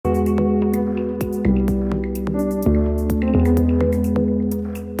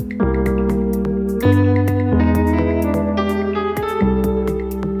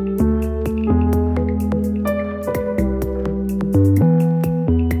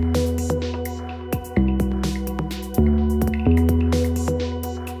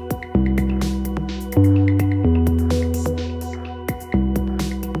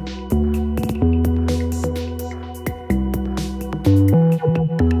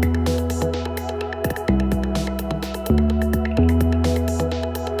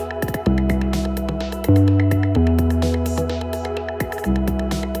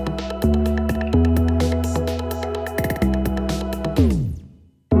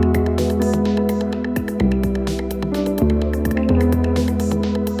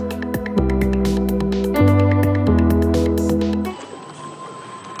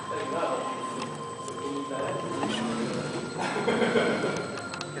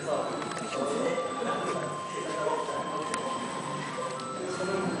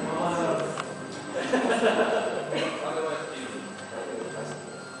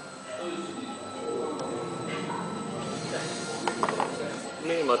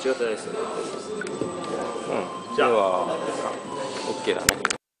に間違ってないですよね。うん。じゃあ OK だね。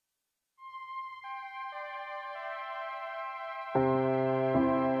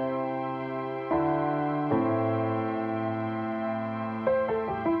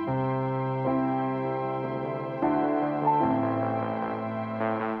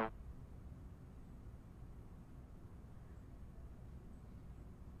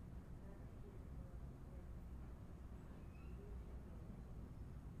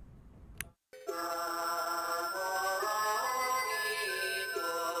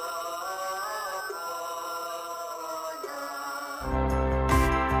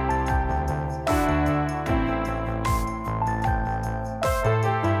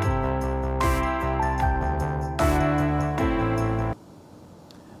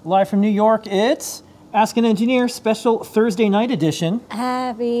Live from New York, it's Ask an Engineer special Thursday night edition.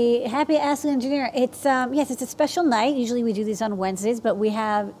 Happy Ask an Engineer. It's yes, it's a special night. Usually we do these on Wednesdays, but we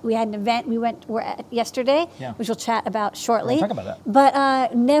had an event we're at yesterday, which we'll chat about shortly. We'll talk about that.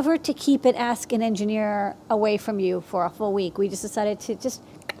 But never to keep it Ask an Engineer away from you for a full week. We just decided to just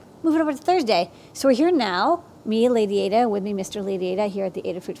move it over to Thursday. So we're here now. Me, Lady Ada, with me, Mr. Lady Ada, here at the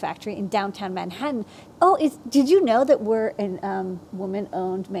Adafruit Factory in downtown Manhattan. Oh, did you know that we're a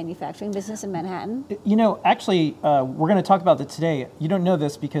woman-owned manufacturing business in Manhattan? You know, actually, we're going to talk about that today. You don't know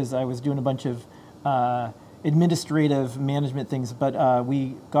this because I was doing a bunch of administrative management things, but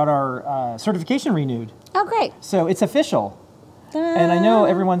we got our certification renewed. Oh, great. So it's official. And I know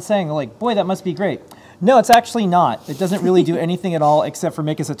everyone's saying, like, boy, that must be great. No, it's actually not. It doesn't really do anything at all except for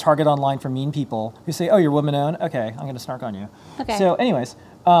make us a target online for mean people who say, oh, you're woman-owned? Okay, I'm going to snark on you. Okay. So anyways,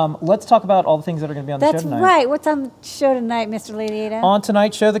 let's talk about all the things that are going to be on the show tonight. That's right. What's on the show tonight, Mr. Lady Ada? On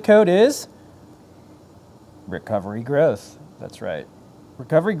tonight's show, the code is Recovery Growth. That's right.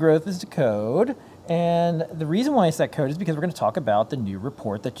 Recovery Growth is the code. And the reason why it's that code is because we're going to talk about the new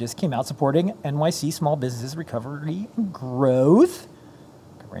report that just came out supporting NYC small businesses recovery and growth.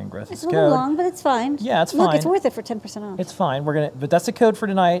 Recovery and growth it's is a little code. long, but it's fine. Yeah, it's Look, fine. it's worth it for 10% off. It's fine. But that's the code for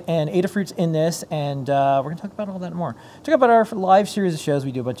tonight, and Adafruit's in this, and we're gonna talk about all that and more. Talk about our live series of shows.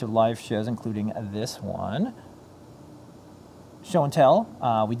 We do a bunch of live shows, including this one, Show and Tell.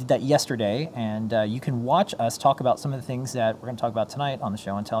 We did that yesterday, and you can watch us talk about some of the things that we're gonna talk about tonight on the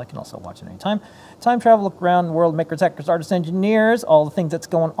Show and Tell. You can also watch it anytime. Time travel, look around the world, makers, hackers, artists, engineers, all the things that's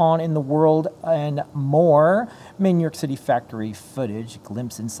going on in the world and more. Main New York City factory footage, a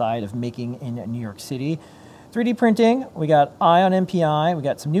glimpse inside of making in New York City. 3D printing, we got Eye on MPI, we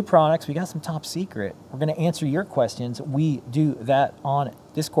got some new products, we got some top secret. We're gonna answer your questions. We do that on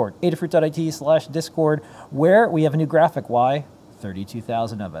Discord, adafruit.it/Discord, where we have a new graphic. Why?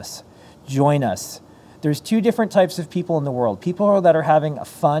 32,000 of us. Join us. There's two different types of people in the world. People that are having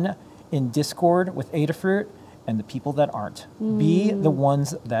fun in Discord with Adafruit, and the people that aren't. Be the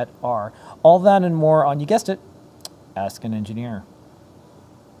ones that are. All that and more on, you guessed it, Ask an Engineer.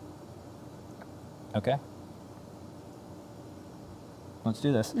 Okay. Let's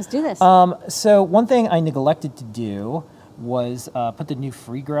do this. Let's do this. So one thing I neglected to do was put the new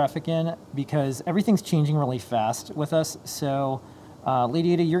free graphic in because everything's changing really fast with us. So,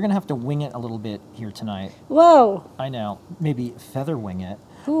 Lady Ada, you're going to have to wing it a little bit here tonight. Whoa. I know. Maybe feather wing it.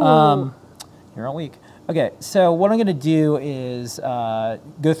 Ooh. You're all weak. Okay, so what I'm going to do is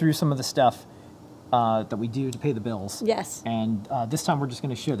go through some of the stuff that we do to pay the bills. Yes. And this time we're just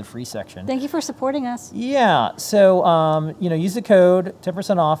going to show the free section. Thank you for supporting us. Yeah, so use the code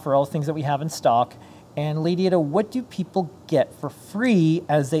 10% off for all the things that we have in stock. And Lady Ada, what do people get for free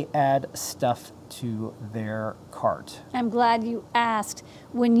as they add stuff to their cart? I'm glad you asked.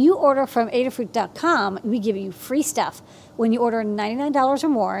 When you order from Adafruit.com, we give you free stuff. When you order $99 or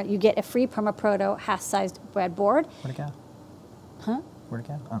more, you get a free Permaproto half-sized breadboard. Where'd it go? Huh? Where'd it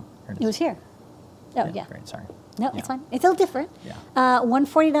go? Oh, here it is. It was here. Oh, yeah. Great, sorry. No, it's fine. It's a little different. Yeah.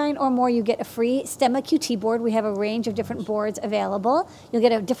 $149 or more, you get a free Stemma QT board. We have a range of different boards available. You'll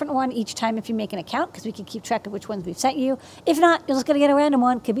get a different one each time if you make an account, because we can keep track of which ones we've sent you. If not, you're just going to get a random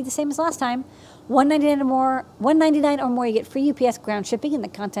one. Could be the same as last time. $199 or more, you get free UPS ground shipping in the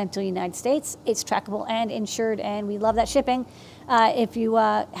continental United States. It's trackable and insured, and we love that shipping. If you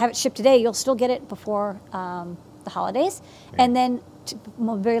have it shipped today, you'll still get it before the holidays, and then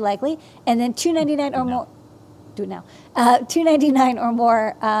very likely, and then $299 or more. Do it now. $299 or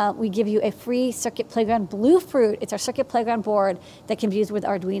more, we give you a free Circuit Playground Bluefruit. It's our Circuit Playground board that can be used with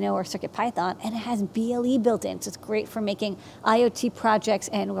Arduino or CircuitPython, and it has BLE built in, so it's great for making IoT projects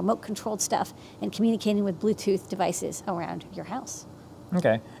and remote-controlled stuff and communicating with Bluetooth devices around your house.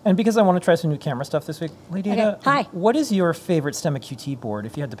 Okay, and because I want to try some new camera stuff this week, Lady Ada, Hi. What is your favorite Stemma QT board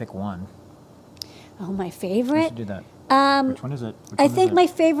if you had to pick one? Oh, my favorite? We should do that. Which one is it? Which I one is think it? my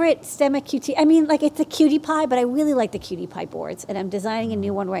favorite Stemma QT, I mean, like, it's a Cutie Pie, but I really like the Cutie Pie boards, and I'm designing a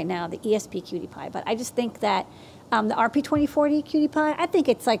new one right now, the ESP Cutie Pie. But I just think that the RP2040 Cutie Pie, I think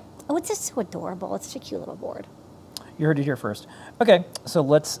it's like, oh, it's just so adorable. It's such a cute little board. You heard it here first. Okay, so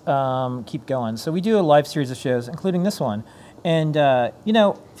let's keep going. So we do a live series of shows, including this one. And, you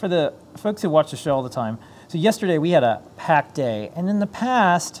know, for the folks who watch the show all the time, so yesterday we had a packed day. And in the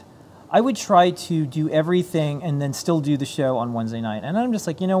past, I would try to do everything and then still do the show on Wednesday night. And I'm just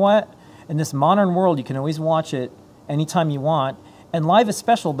like, you know what? In this modern world, you can always watch it anytime you want. And live is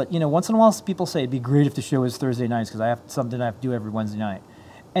special, but, you know, once in a while people say it'd be great if the show was Thursday nights because I have something I have to do every Wednesday night.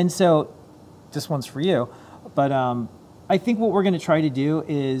 And so this one's for you. But I think what we're going to try to do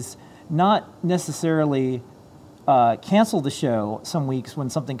is not necessarily cancel the show some weeks when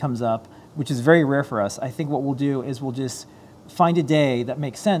something comes up, which is very rare for us. I think what we'll do is we'll just find a day that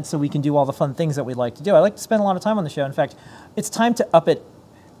makes sense so we can do all the fun things that we'd like to do. I like to spend a lot of time on the show. In fact, it's time to up it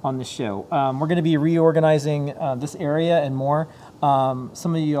on the show. We're going to be reorganizing this area and more.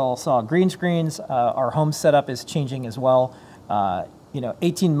 Some of you all saw green screens. Our home setup is changing as well. You know,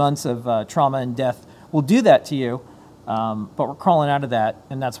 18 months of trauma and death will do that to you, but we're crawling out of that,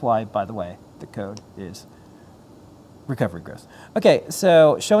 and that's why, by the way, the code is recovery growth. Okay,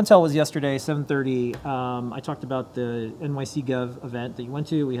 so show and tell was yesterday, 7:30. I talked about the NYC Gov event that you went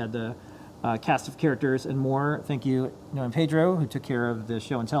to. We had the cast of characters and more. Thank you, Noah and Pedro, who took care of the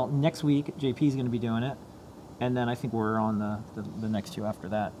show and tell. Next week, JP is going to be doing it, and then I think we're on the next two after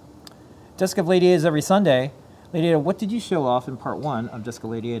that. Desk of Lady Ada is every Sunday. Lady Ada, what did you show off in part one of Desk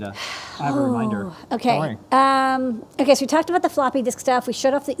of Lady Ada? I have a reminder. Okay. Okay, so we talked about the floppy disk stuff. We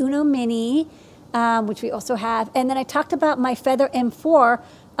showed off the Uno Mini, which we also have. And then I talked about my Feather M4,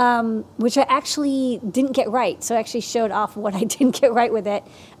 which I actually didn't get right. So I actually showed off what I didn't get right with it.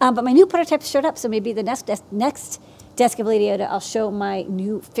 But my new prototypes showed up. So maybe the next Desk of Lady Ada, I'll show my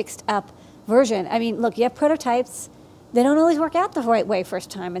new fixed up version. I mean, look, you have prototypes. They don't always work out the right way first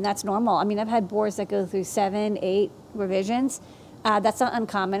time, and that's normal. I mean, I've had boards that go through 7, 8 revisions. That's not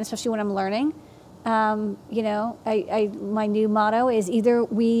uncommon, especially when I'm learning. You know, my new motto is either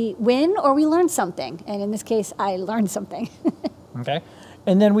we win or we learn something. And in this case, I learned something. Okay.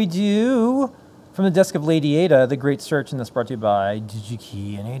 And then we do, from the Desk of Lady Ada, the great search, and that's brought to you by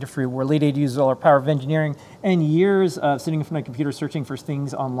DigiKey and Adafruit, where Lady Ada uses all our power of engineering and years of sitting in front of a computer searching for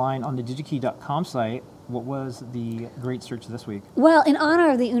things online on the digikey.com site. What was the great search this week? Well, in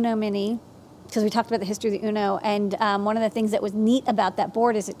honor of the Uno Mini, because we talked about the history of the Uno, and one of the things that was neat about that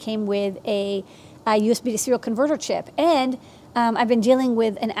board is it came with a USB to serial converter chip. And I've been dealing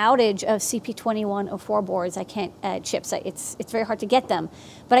with an outage of CP2104 boards. I can't chips. It's very hard to get them,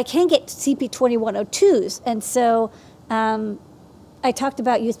 but I can get CP2102s. And so I talked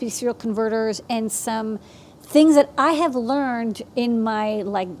about USB to serial converters and some things that I have learned in my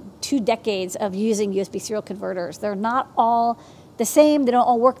 2 decades of using USB serial converters. They're not all the same. They don't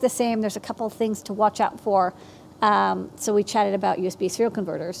all work the same. There's a couple of things to watch out for. So we chatted about USB serial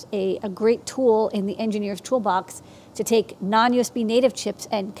converters, a great tool in the engineer's toolbox to take non-USB native chips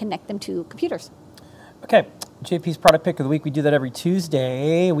and connect them to computers. Okay, JP's product pick of the week. We do that every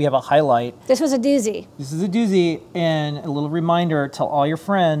Tuesday. We have a highlight. This was a doozy. This is a doozy, and a little reminder, tell all your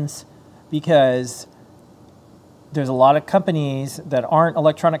friends, because there's a lot of companies that aren't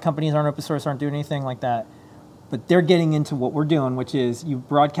electronic companies, aren't open source, aren't doing anything like that, but they're getting into what we're doing, which is you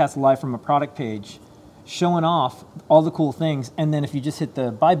broadcast live from a product page, showing off all the cool things, and then if you just hit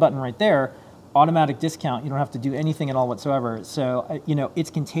the buy button right there, automatic discount. You don't have to do anything at all whatsoever. So you know, it's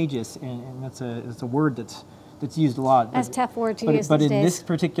contagious, and that's a word that's used a lot. That's a tough word to use But these in days. this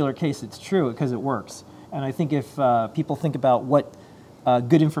particular case, it's true because it works. And I think if people think about what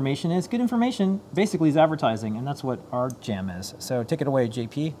good information is, good information basically is advertising, and that's what our jam is. So take it away,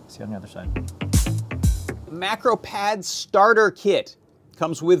 JP. See you on the other side. MacroPad Starter Kit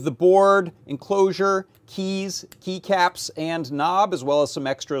comes with the board, enclosure, keys, keycaps, and knob, as well as some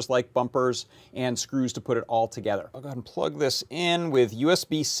extras like bumpers and screws to put it all together. I'll go ahead and plug this in with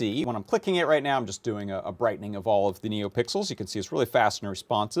USB-C. When I'm clicking it right now, I'm just doing a brightening of all of the NeoPixels. You can see it's really fast and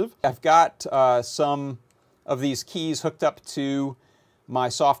responsive. I've got some of these keys hooked up to my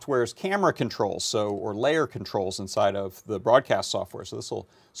software's camera controls, or layer controls inside of the broadcast software. So this will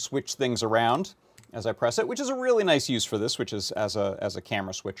switch things around as I press it, which is a really nice use for this, which is as a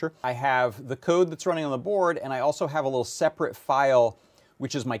camera switcher. I have the code that's running on the board, and I also have a little separate file,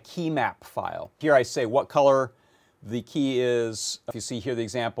 which is my key map file. Here I say what color the key is. If you see here the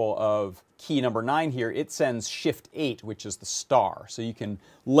example of key number 9 here, it sends Shift 8, which is the star. So you can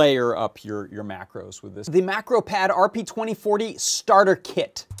layer up your macros with this. The MacroPad RP2040 Starter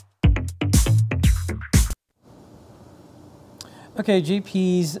Kit. Okay,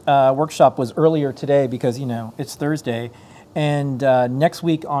 JP's workshop was earlier today because, you know, it's Thursday. And next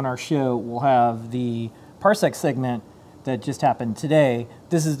week on our show, we'll have the Parsec segment that just happened today.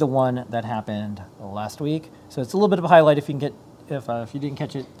 This is the one that happened last week. So it's a little bit of a highlight if you can get, if you didn't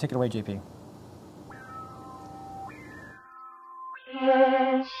catch it, take it away, JP.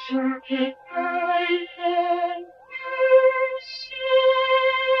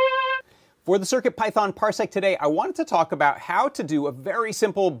 For the CircuitPython Parsec today, I wanted to talk about how to do a very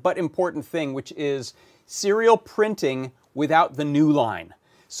simple but important thing, which is serial printing without the new line.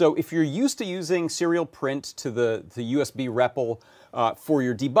 So if you're used to using serial print to the USB REPL for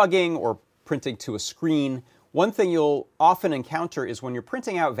your debugging or printing to a screen, one thing you'll often encounter is when you're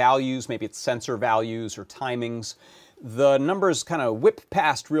printing out values, maybe it's sensor values or timings, the numbers kind of whip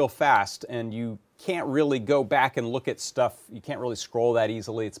past real fast and you can't really go back and look at stuff. You can't really scroll that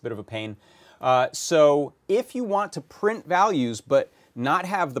easily. It's a bit of a pain. So if you want to print values but not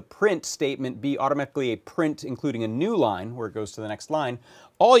have the print statement be automatically a print including a new line where it goes to the next line,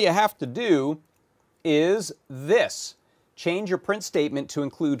 all you have to do is this. Change your print statement to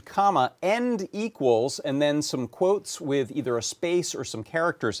include comma, end equals, and then some quotes with either a space or some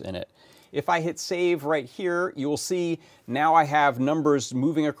characters in it. If I hit save right here, you will see now I have numbers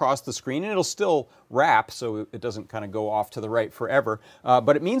moving across the screen, and it'll still wrap so it doesn't kind of go off to the right forever.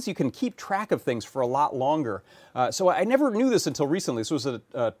 But it means you can keep track of things for a lot longer. So I never knew this until recently. This was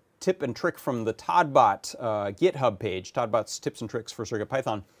a tip and trick from the ToddBot GitHub page, ToddBot's tips and tricks for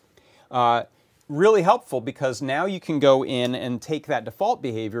CircuitPython. Really helpful because now you can go in and take that default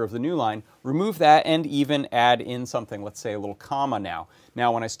behavior of the new line, remove that, and even add in something, let's say a little comma now.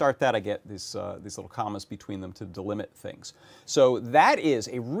 Now when I start that, I get these little commas between them to delimit things. So that is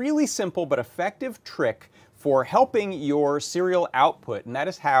a really simple but effective trick for helping your serial output, and that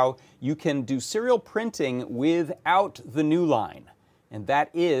is how you can do serial printing without the new line. And that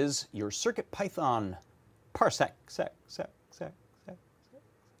is your CircuitPython Parsec.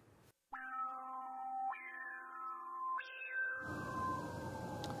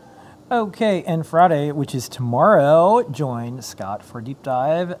 Okay, and Friday, which is tomorrow, join Scott for a deep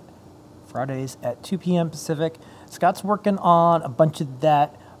dive. Fridays at 2 p.m. Pacific. Scott's working on a bunch of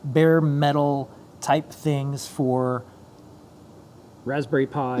that bare metal type things for Raspberry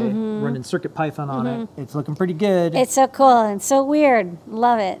Pi, running CircuitPython on it. It's looking pretty good. It's so cool and so weird.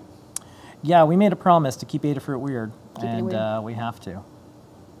 Love it. Yeah, we made a promise to keep Adafruit weird, Keeping it and weird. we have to. All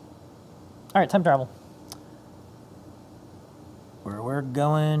right, time travel. Where we're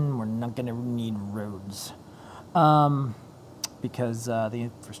going, we're not going to need roads because the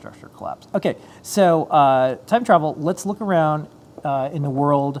infrastructure collapsed. Okay, so time travel. Let's look around in the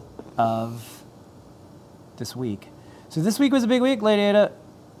world of this week. So this week was a big week, Lady Ada.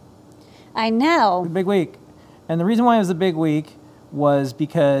 I know. Big week. And the reason why it was a big week was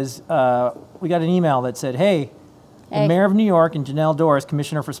because we got an email that said, hey, the mayor of New York and Janelle Dorris,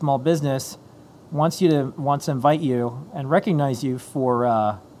 commissioner for small business, wants to invite you and recognize you for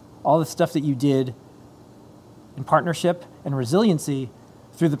all the stuff that you did in partnership and resiliency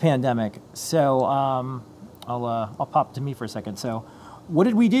through the pandemic. So I'll pop to me for a second. So what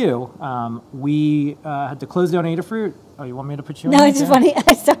did we do? We had to close down Adafruit. Oh, you want me to put you in? No, it's just funny.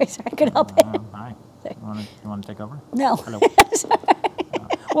 Sorry, I couldn't help it. Hi. You want to take over? No. Hello.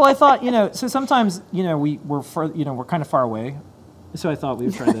 Well, I thought, so sometimes, we're kind of far away. So I thought we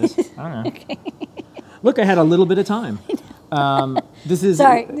would try this. I don't know. Okay. Look, I had a little bit of time. This is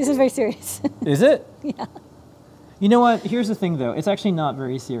Sorry, this is very serious. Is it? Yeah. You know what? Here's the thing, though. It's actually not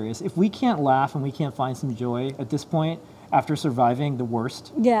very serious. If we can't laugh and we can't find some joy at this point after surviving the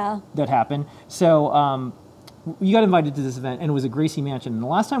worst that happened. So you got invited to this event, and it was at Gracie Mansion. And the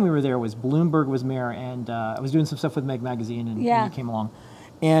last time we were there was Bloomberg was mayor, and I was doing some stuff with Meg Magazine, and you came along.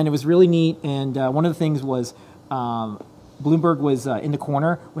 And it was really neat. And one of the things was Bloomberg was in the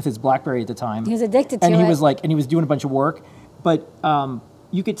corner with his BlackBerry at the time. He was addicted to it. And he was and he was doing a bunch of work, but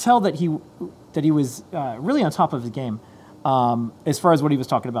you could tell that he was really on top of his game as far as what he was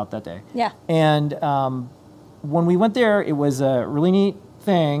talking about that day. Yeah. And when we went there, it was a really neat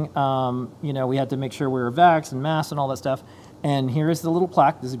thing. We had to make sure we were vaxxed and masked and all that stuff. And here's the little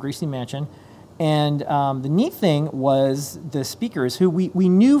plaque. This is Gracie Mansion. And the neat thing was the speakers, who we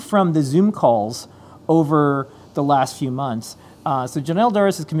knew from the Zoom calls over the last few months. So Janelle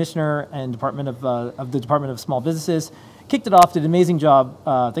Dorris is commissioner and of the Department of Small Businesses. Kicked it off, did an amazing job.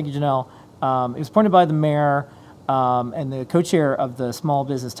 Thank you, Janelle. It was appointed by the mayor and the co-chair of the Small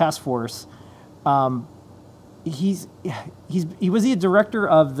Business Task Force. He was the director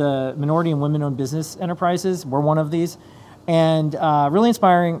of the Minority and Women-Owned Business Enterprises. We're one of these. And really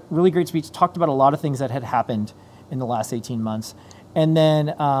inspiring, really great speech. Talked about a lot of things that had happened in the last 18 months. And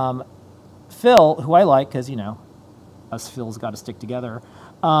then Phil, who I like because, you know, us Phil's got to stick together.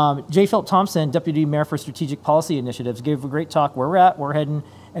 J. Philip Thompson, Deputy Mayor for Strategic Policy Initiatives, gave a great talk where we're at, where we're heading,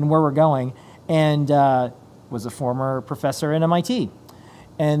 and where we're going, and was a former professor at MIT.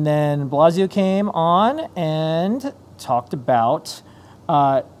 And then Blasio came on and talked about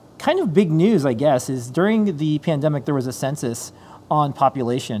kind of big news, I guess, is during the pandemic there was a census on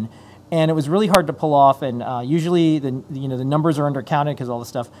population, and it was really hard to pull off. And usually the numbers are undercounted because all this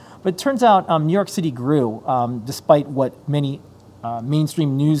stuff. But it turns out New York City grew despite what many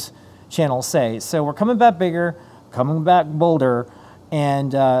mainstream news channels say. So we're coming back bigger, coming back bolder,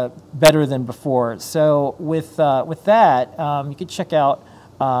 and better than before. So with that, you could check out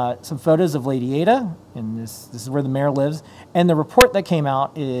some photos of Lady Ada, and this is where the mayor lives. And the report that came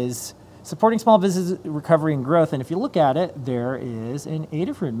out is supporting small business recovery and growth. And if you look at it, there is an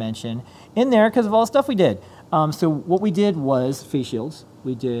Adafruit mention in there because of all the stuff we did. So what we did was face shields.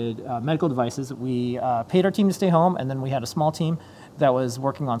 We did medical devices. We paid our team to stay home, and then we had a small team that was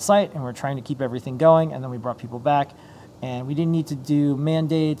working on site, and we're trying to keep everything going, and then we brought people back. And we didn't need to do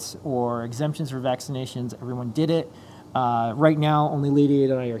mandates or exemptions for vaccinations. Everyone did it. Right now, only Lady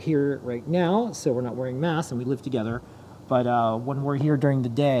Ada and I are here right now, so we're not wearing masks, and we live together. But when we're here during the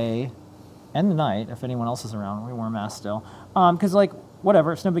day and the night, if anyone else is around, we wear masks still. Because, like,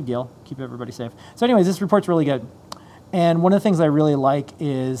 whatever, it's no big deal. Keep everybody safe. So anyways, this report's really good. And one of the things I really like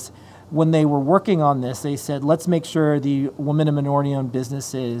is when they were working on this, they said, let's make sure the women and minority-owned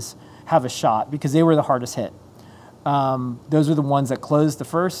businesses have a shot because they were the hardest hit. Those are the ones that closed the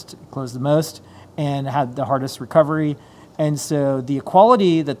first, closed the most, and had the hardest recovery. And so the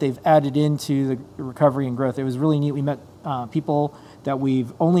equality that they've added into the recovery and growth, it was really neat. We met people that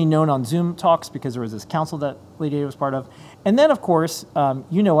we've only known on Zoom talks because there was this council that Lady Ada was part of. And then, of course,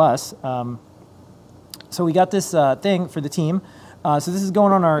 you know us. So we got this thing for the team. So this is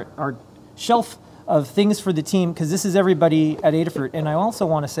going on our shelf of things for the team because this is everybody at Adafruit. And I also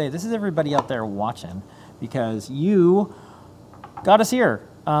want to say this is everybody out there watching because you got us here.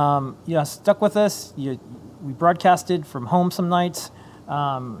 You stuck with us. We broadcasted from home some nights.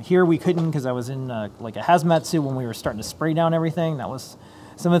 Here we couldn't because I was in like a hazmat suit when we were starting to spray down everything. That was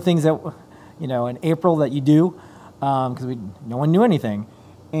some of the things that, you know, in April that you do because no one knew anything.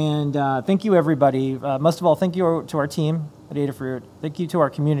 And thank you, everybody. Most of all, thank you to our team at Adafruit. Thank you to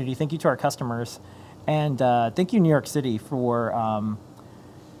our community. Thank you to our customers. And thank you, New York City, for,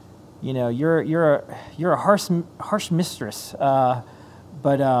 you know, you're a harsh mistress, but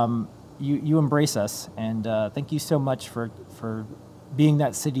you embrace us. And thank you so much for being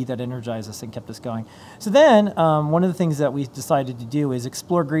that city that energized us and kept us going. So then one of the things that we decided to do is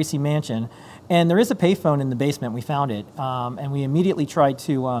explore Gracie Mansion. And there is a payphone in the basement. We found it. And we immediately tried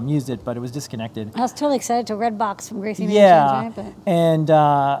to use it, but it was disconnected. I was totally excited to Redbox from Gracie Yeah. Mansion, right? And,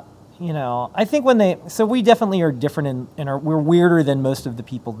 you know, I think so we definitely are different we're weirder than most of the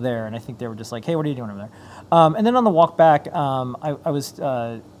people there. And I think they were just like, hey, what are you doing over there? And then on the walk back, I was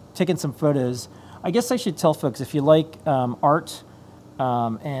taking some photos. I guess I should tell folks, if you like art,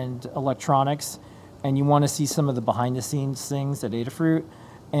 and electronics, and you want to see some of the behind-the-scenes things at Adafruit,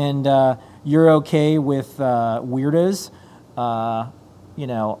 and you're okay with weirdos, you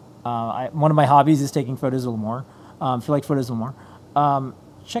know, one of my hobbies is taking photos a little more. If you like photos a little more,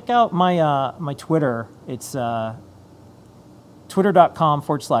 check out my my Twitter. It's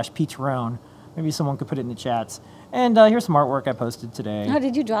twitter.com/pterone. Maybe someone could put it in the chats. And here's some artwork I posted today. Oh,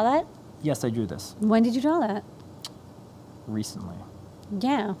 did you draw that? Yes, I drew this When did you draw that? recently.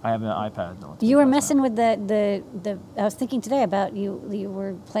 Yeah. I have an iPad. You were messing with the I was thinking today about you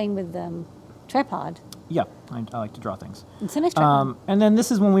were playing with tripod. Yeah, I like to draw things. It's a nice tripod. And then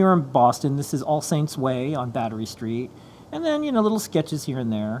this is when we were in Boston. This is All Saints Way on Battery Street. And then, you know, little sketches here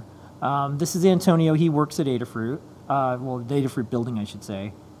and there. This is Antonio. He works at Adafruit. Well, the Adafruit building, I should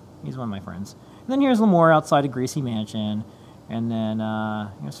say. He's one of my friends. And then here's Lamore outside of Gracie Mansion. And then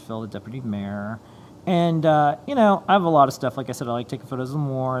here's Phil, the deputy mayor. And, you know, I have a lot of stuff. Like I said, I like taking photos of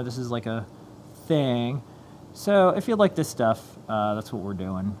more. This is like a thing. So if you like this stuff, that's what we're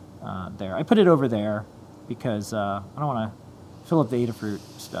doing there. I put it over there because I don't want to fill up the Adafruit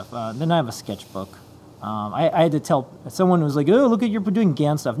stuff. Then I have a sketchbook. I had to tell someone was like, oh, look at you're doing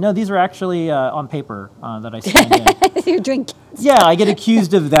GAN stuff. No, these are actually on paper that I scanned in. You're doing. Yeah, I get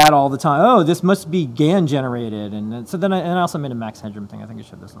accused of that all the time. Oh, this must be GAN generated. And so then I also made a Max Headroom thing. I think I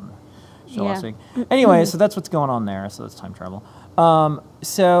showed this on the show last week. Anyway, so that's what's going on there. So that's time travel.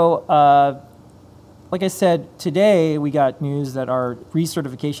 Like I said, today we got news that our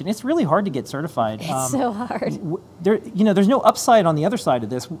recertification, it's really hard to get certified. It's so hard. There's no upside on the other side of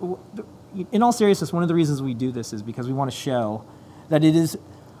this. in all seriousness, one of the reasons we do this is because we want to show that it is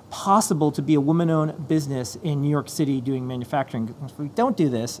possible to be a woman-owned business in New York City doing manufacturing. If we don't do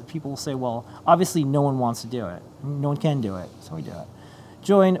this, people will say, well, obviously no one wants to do it. No one can do it, so we do it.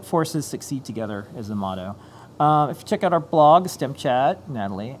 Join forces, succeed together is the motto. If you check out our blog, STEM Chat,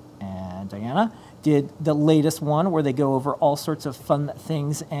 Natalie and Diana did the latest one where they go over all sorts of fun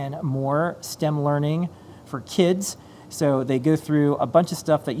things and more STEM learning for kids. So they go through a bunch of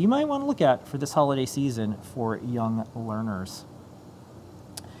stuff that you might want to look at for this holiday season for young learners.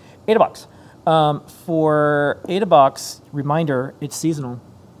 AdaBox. For AdaBox, reminder, it's seasonal.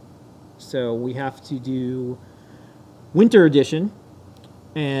 So we have to do winter edition.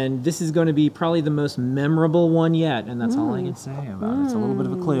 And this is going to be probably the most memorable one yet. And that's all I can say about it. It's a little bit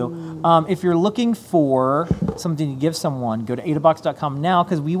of a clue. If you're looking for something to give someone, go to adabox.com now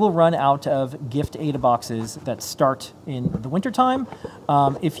because we will run out of gift AdaBoxes that start in the wintertime.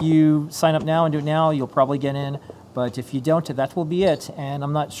 If you sign up now and do it now, you'll probably get in. But if you don't, that will be it. And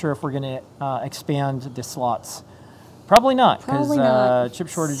I'm not sure if we're going to expand the slots. Probably not, because chip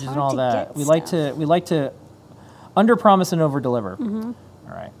shortages and all that. We like to under promise and over deliver.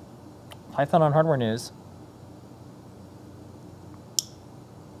 All right. Python on hardware news.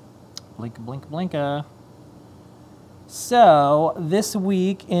 Blink, blink, blinka. So this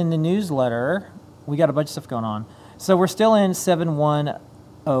week in the newsletter, we got a bunch of stuff going on. So we're still in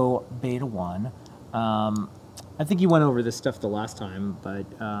 7.1.0 beta 1. I think you went over this stuff the last time, but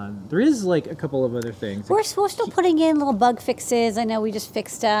there is like a couple of other things. We're still putting in little bug fixes. I know we just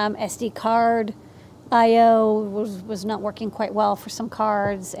fixed SD card I/O was not working quite well for some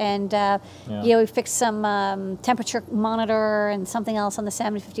cards, and we fixed some temperature monitor and something else on the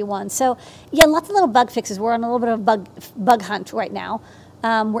 7051. So yeah, lots of little bug fixes. We're on a little bit of a bug hunt right now.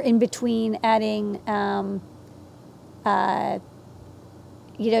 We're in between adding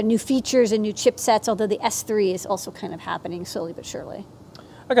new features and new chipsets, although the S3 is also kind of happening slowly but surely.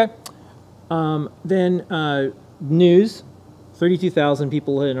 Okay. Then news, 32,000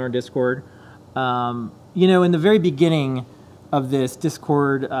 people in our Discord. In the very beginning of this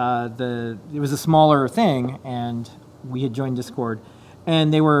Discord, it was a smaller thing, and we had joined Discord,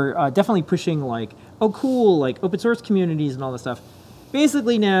 and they were definitely pushing like, oh cool, like open source communities and all this stuff.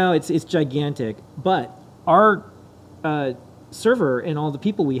 Basically now it's gigantic, but our server and all the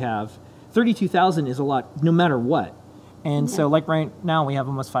people we have, 32,000 is a lot no matter what. And so like right now we have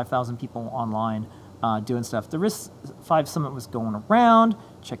almost 5,000 people online doing stuff. The RISC-V Summit was going around.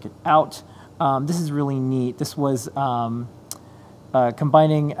 Check it out. This is really neat. This was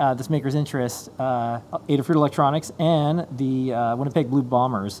combining this maker's interest, Adafruit Electronics, and the Winnipeg Blue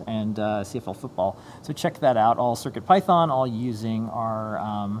Bombers and CFL football. So check that out. All CircuitPython, all using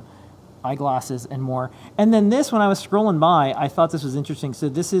our eyeglasses and more. And then this, when I was scrolling by, I thought this was interesting. So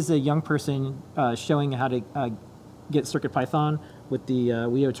this is a young person showing how to get CircuitPython with the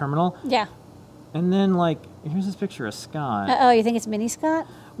WiiO terminal. Yeah. And then, like, here's this picture of Scott. Oh, you think it's Mini Scott?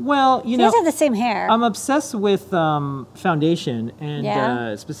 Well, you guys have the same hair. I'm obsessed with Foundation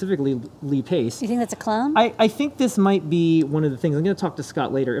and specifically Lee Pace. You think that's a clone? I think this might be one of the things. I'm going to talk to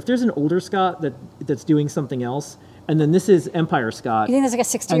Scott later. If there's an older Scott that's doing something else, and then this is Empire Scott. You think there's like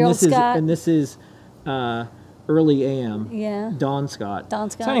a 60-year-old Scott? And this is early AM. Yeah. Dawn Scott. Dawn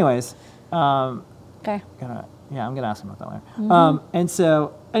Scott. So anyways. Okay. I'm going to ask him about that later. And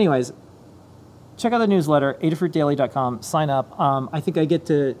so, anyways, check out the newsletter, adafruitdaily.com. Sign up. I think I get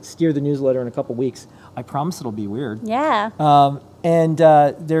to steer the newsletter in a couple weeks. I promise it'll be weird. Yeah. And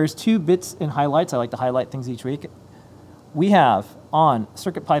there's 2 bits and highlights. I like to highlight things each week. We have on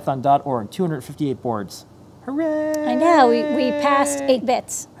circuitpython.org 258 boards. Hooray! I know. We passed 8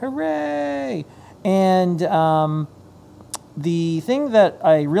 bits. Hooray! And the thing that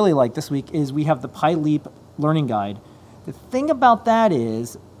I really like this week is we have the PyLeap Learning Guide. The thing about that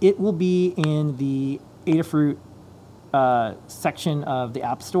is it will be in the Adafruit section of the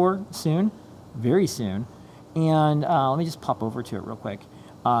App Store soon, very soon. And let me just pop over to it real quick.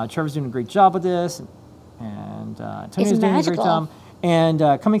 Trevor's doing a great job with this, and Tony's doing a great job. And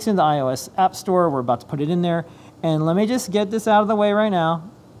coming soon to the iOS App Store, we're about to put it in there. And let me just get this out of the way right now,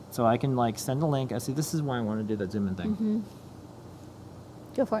 so I can like send a link. I see this is why I want to do that zoom in thing.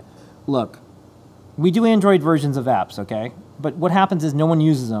 Go for it. Look, we do Android versions of apps, okay? But what happens is no one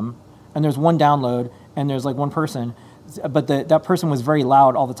uses them, and there's one download, and there's like one person, but that person was very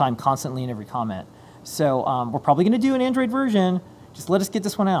loud all the time, constantly in every comment. So we're probably going to do an Android version. Just let us get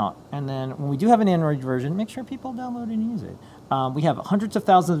this one out. And then when we do have an Android version, make sure people download and use it. We have hundreds of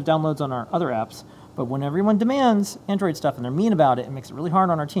thousands of downloads on our other apps, but when everyone demands Android stuff and they're mean about it, it makes it really hard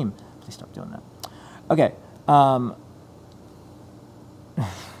on our team. Please stop doing that. Okay.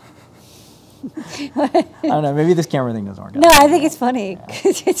 I don't know. Maybe this camera thing doesn't work. No, I think it's funny.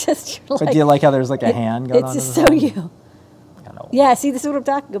 It's just But do you like how there's like a hand going on? It's just in so the you. I know. Yeah, see, this is what I'm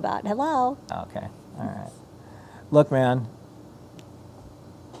talking about. Hello. Okay. All right. Look, man.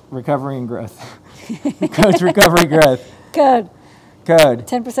 Recovery and growth. Code's recovery growth. Code. Code.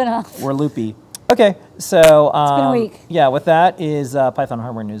 10% off. We're loopy. Okay. So It's been a week. Yeah, with that is Python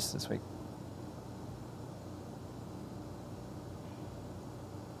hardware news this week.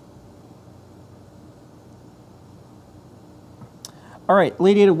 All right,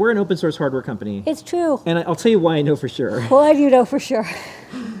 Lady Ada, we're an open source hardware company. It's true. And I'll tell you why I know for sure. Why do you know for sure?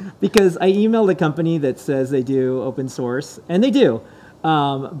 Because I emailed a company that says they do open source, and they do.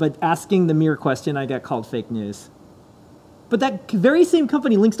 But asking the mere question, I got called fake news. But that very same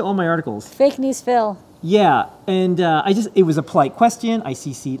company links to all my articles. Fake news, Phil. Yeah, and it was a polite question. I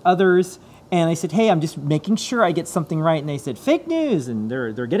CC'd others, and I said, hey, I'm just making sure I get something right. And they said, fake news, and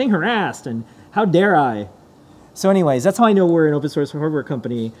they're getting harassed, and how dare I? So anyways, that's how I know we're an open source hardware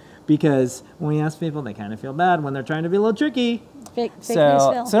company, because when we ask people, they kind of feel bad when they're trying to be a little tricky. Fake news,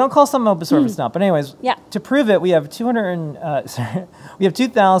 Phil. So don't call something open source if it's not. But anyways, Yeah. to prove it, we have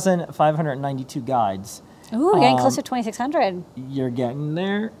 2,592 guides. Ooh, we're getting close to 2,600. You're getting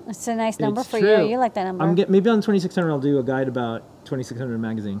there. That's a nice number It's for true. you. You like that number. Maybe on 2,600 I'll do a guide about 2,600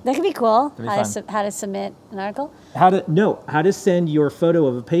 magazine. That could be cool. That'd be How to, fun. how to submit an article. How to send your photo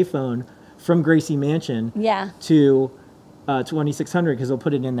of a payphone from Gracie Mansion Yeah. to 2,600, because they'll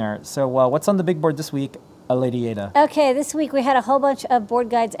put it in there. So what's on the big board this week, Lady Ada? Okay, this week we had a whole bunch of board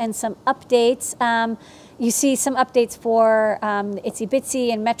guides and some updates. You see some updates for Itsy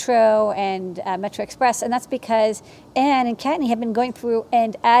Bitsy and Metro and Metro Express, and that's because Anne and Kattni have been going through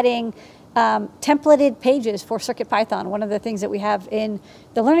and adding templated pages for CircuitPython. One of the things that we have in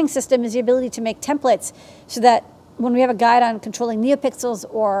the learning system is the ability to make templates so that when we have a guide on controlling NeoPixels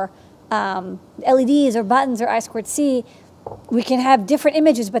or LEDs or buttons or I2C, we can have different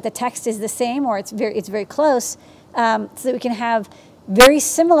images, but the text is the same, or it's very close, so that we can have very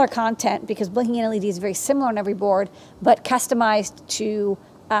similar content, because blinking LED is very similar on every board, but customized to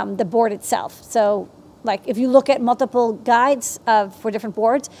the board itself. So, like if you look at multiple guides for different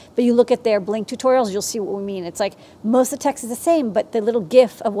boards, but you look at their blink tutorials, you'll see what we mean. It's like most of the text is the same, but the little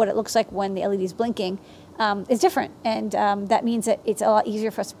GIF of what it looks like when the LED is blinking is different, and that means that it's a lot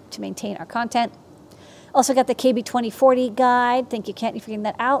easier for us to maintain our content. Also got the KB2040 guide. Thank you, Kattni, for getting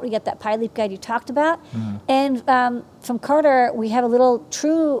that out. We got that PyLeap guide you talked about. And from Carter, we have a little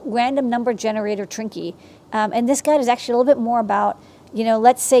true random number generator Trinky. And this guide is actually a little bit more about,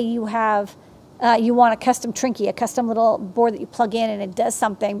 let's say you have, you want a custom Trinky, a custom little board that you plug in and it does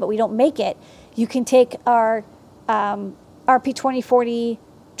something, but we don't make it. You can take our RP2040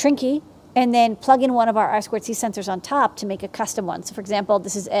 Trinky and then plug in one of our I2C sensors on top to make a custom one. So for example,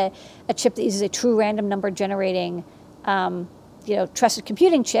 this is a chip that uses a true random number generating, trusted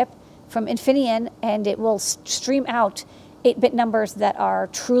computing chip from Infineon, and it will stream out 8-bit numbers that are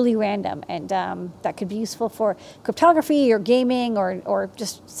truly random, and that could be useful for cryptography or gaming or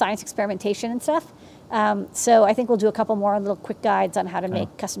just science experimentation and stuff. So I think we'll do a couple more little quick guides on how to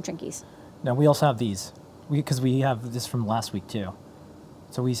make custom Trinkies. Now, we also have these, because we have this from last week too.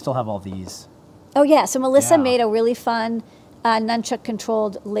 So we still have all these. Oh yeah, so Melissa Yeah. made a really fun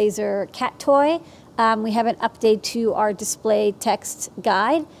nunchuck-controlled laser cat toy. We have an update to our display text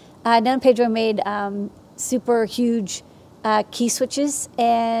guide. Don Pedro made super huge key switches,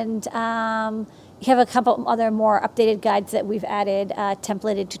 and you have a couple other more updated guides that we've added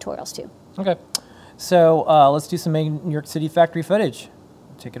templated tutorials to. Okay. So let's do some New York City factory footage.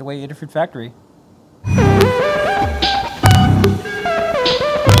 Take it away, Adafruit Factory.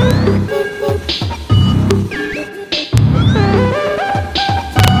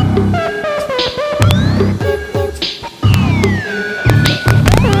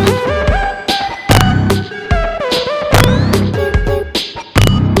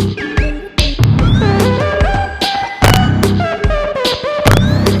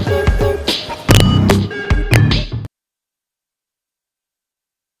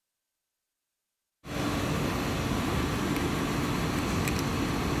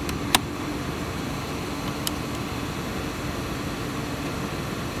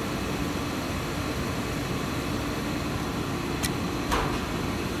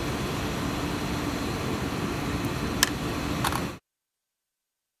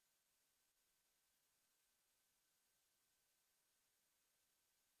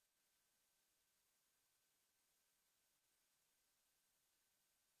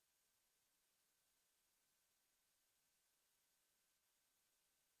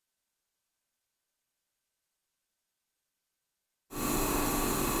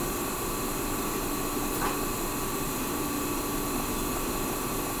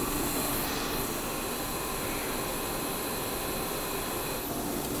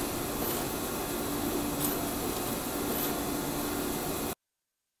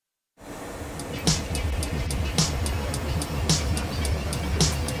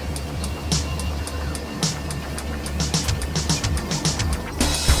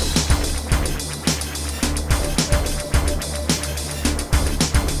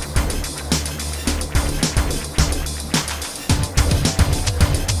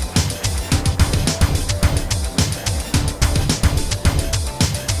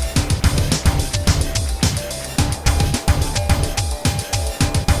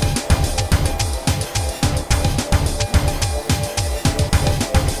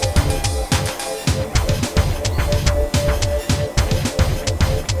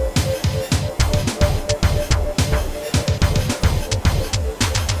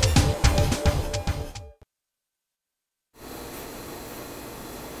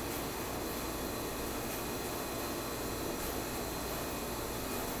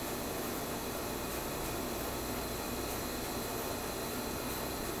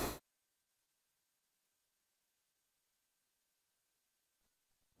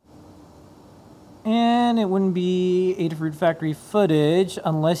 And it wouldn't be Adafruit Factory footage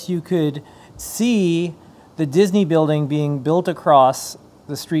unless you could see the Disney building being built across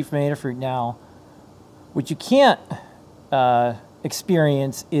the street from Adafruit now. What you can't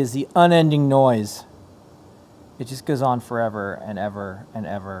experience is the unending noise. It just goes on forever and ever and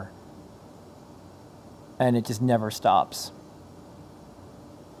ever. And it just never stops.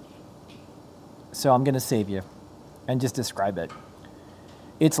 So I'm going to save you and just describe it.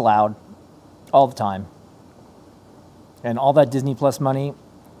 It's loud all the time. And all that Disney Plus money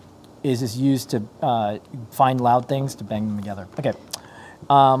is just used to find loud things to bang them together. Okay,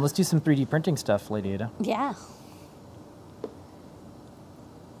 let's do some 3D printing stuff, Lady Ada. Yeah.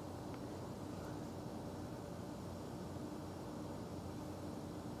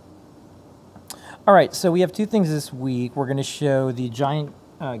 All right, so we have two things this week. We're going to show the giant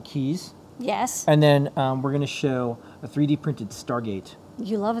keys. Yes. And then we're going to show a 3D printed Stargate.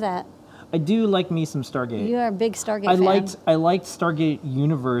 You love that. I do like me some Stargate. You are a big Stargate fan. I liked Stargate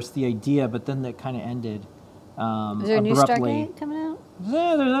Universe, the idea, but then that kind of ended Is there a new abruptly. Stargate coming out?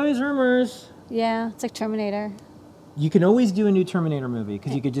 Yeah, there's always rumors. Yeah, it's like Terminator. You can always do a new Terminator movie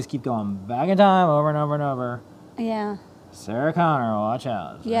because you could just keep going back in time over and over and over. Yeah. Sarah Connor, watch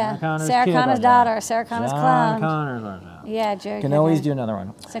out. Yeah. Connor's Sarah kid, Connor's watch out. daughter. Sarah Connor's John clown. Connor's, watch out. Yeah, Jerry. Can always do another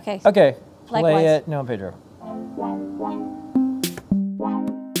one. It's okay. Okay, play Likewise. it. No, Pedro.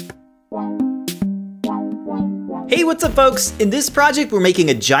 Hey, what's up folks? In this project, we're making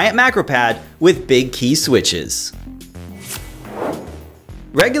a giant macro pad with big key switches.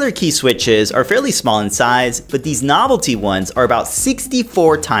 Regular key switches are fairly small in size, but these novelty ones are about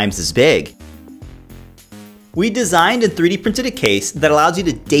 64 times as big. We designed and 3D printed a case that allows you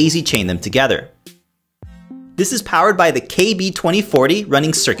to daisy chain them together. This is powered by the KB2040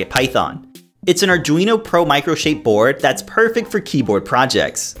 running CircuitPython. It's an Arduino Pro microShape board that's perfect for keyboard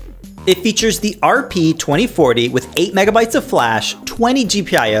projects. It features the RP2040 with 8 megabytes of flash, 20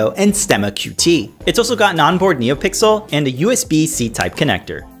 GPIO, and Stemma QT. It's also got an onboard NeoPixel and a USB-C type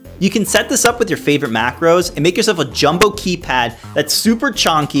connector. You can set this up with your favorite macros and make yourself a jumbo keypad that's super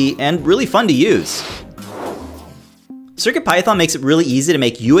chonky and really fun to use. CircuitPython makes it really easy to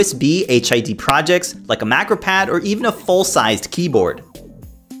make USB HID projects like a macro pad or even a full-sized keyboard.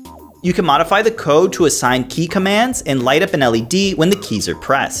 You can modify the code to assign key commands and light up an LED when the keys are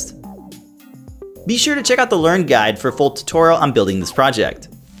pressed. Be sure to check out the Learn Guide for a full tutorial on building this project.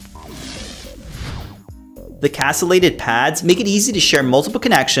 The castellated pads make it easy to share multiple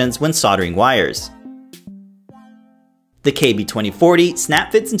connections when soldering wires. The KB2040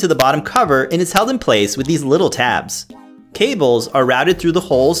 snap fits into the bottom cover and is held in place with these little tabs. Cables are routed through the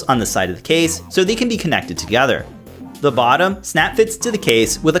holes on the side of the case so they can be connected together. The bottom snap fits to the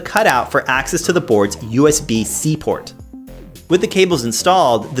case with a cutout for access to the board's USB-C port. With the cables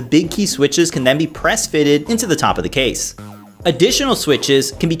installed, the big key switches can then be press-fitted into the top of the case. Additional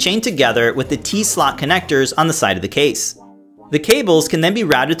switches can be chained together with the T-slot connectors on the side of the case. The cables can then be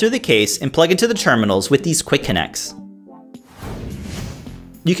routed through the case and plug into the terminals with these quick connects.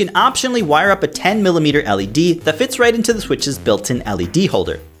 You can optionally wire up a 10mm LED that fits right into the switch's built-in LED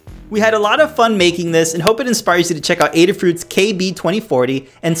holder. We had a lot of fun making this and hope it inspires you to check out Adafruit's KB2040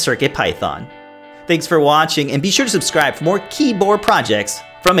 and CircuitPython. Thanks for watching and be sure to subscribe for more keyboard projects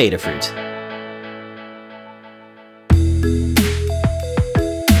from Adafruit.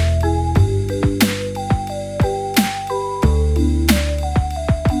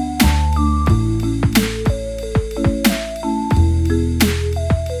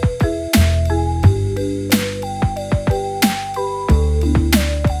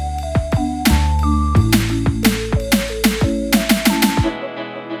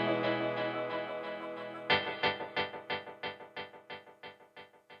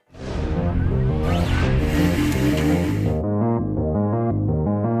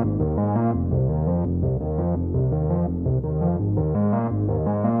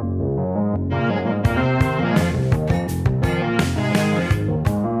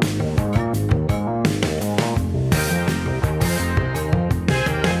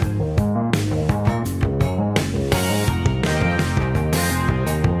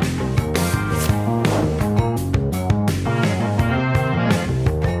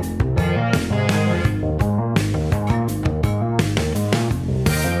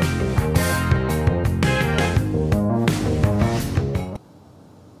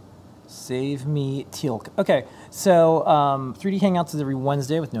 Save me Teal'c. Okay, so 3D Hangouts is every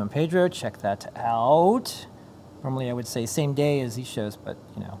Wednesday with Noah and Pedro. Check that out. Normally I would say same day as these shows, but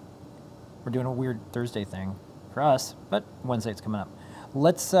you know, we're doing a weird Thursday thing for us, but Wednesday it's coming up.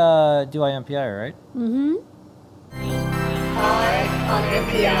 Let's do IMPI, right? Mm-hmm. On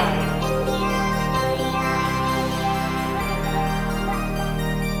MPI.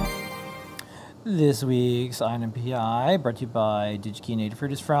 This week's INPI, brought to you by DigiKey and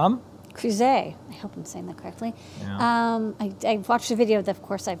Adafruit, is from Cruze. I hope I'm saying that correctly. Yeah. I watched a video that, of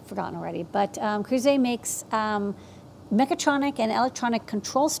course, I've forgotten already. But Cruze makes mechatronic and electronic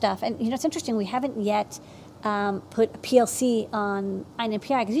control stuff. And, it's interesting. We haven't yet put a PLC on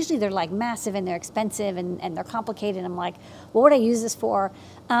INPI, because usually they're like massive and they're expensive and they're complicated. And I'm like, what would I use this for?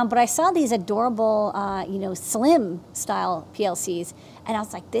 But I saw these adorable, slim style PLCs, and I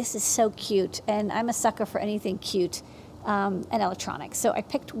was like, this is so cute. And I'm a sucker for anything cute and electronic. So I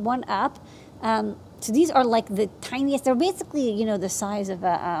picked one up. So these are like the tiniest. They're basically, the size of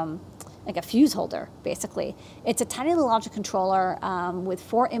like a fuse holder, basically. It's a tiny little logic controller with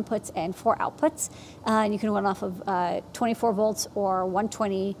 4 inputs and 4 outputs. And you can run off of 24 volts or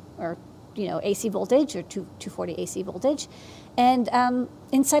 120 or AC voltage or 240 AC voltage. And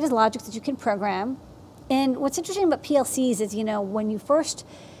inside is logic that you can program. And what's interesting about PLCs is, when you first,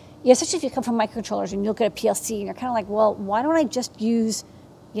 especially if you come from microcontrollers and you look at a PLC and you're kind of like, well, why don't I just use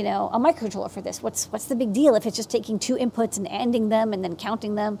a microcontroller for this? What's the big deal if it's just taking 2 inputs and ANDing them and then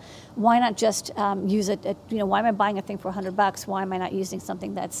counting them? Why not just use it? Why am I buying a thing for $100? Why am I not using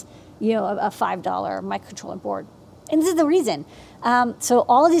something that's a $5 microcontroller board? And this is the reason. So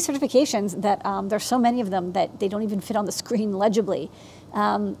all of these certifications that there's so many of them that they don't even fit on the screen legibly.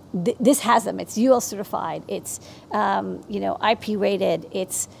 This has them. It's UL certified. It's IP rated.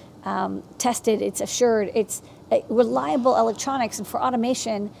 It's tested. It's assured. It's reliable electronics. And for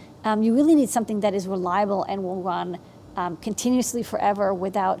automation, you really need something that is reliable and will run continuously forever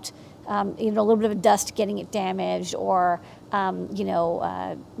without a little bit of dust getting it damaged or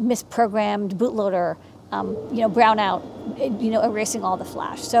misprogrammed bootloader. Brownout, erasing all the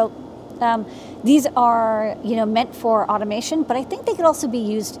flash. So these are, meant for automation, but I think they could also be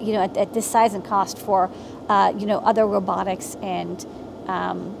used, at this size and cost for, other robotics and,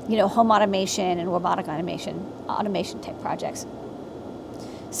 home automation and robotic automation type projects.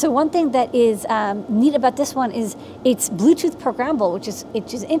 So one thing that is neat about this one is it's Bluetooth programmable, which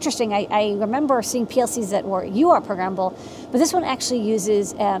is interesting. I remember seeing PLCs that were UART programmable, but this one actually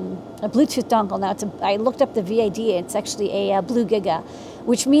uses a Bluetooth dongle. Now, I looked up the VID. It's actually a Blue Giga,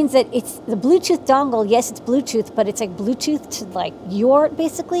 which means that it's the Bluetooth dongle. Yes, it's Bluetooth, but it's like Bluetooth to like UART,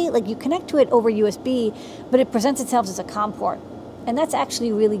 basically. Like you connect to it over USB, but it presents itself as a COM port. And that's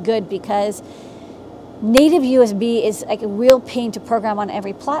actually really good because native USB is like a real pain to program on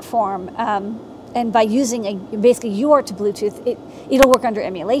every platform, and by using basically UART to Bluetooth, it'll work under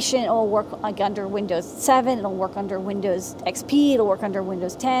emulation, it'll work like under Windows 7, it'll work under Windows XP, it'll work under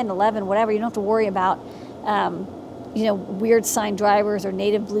Windows 10, 11, whatever. You don't have to worry about weird signed drivers or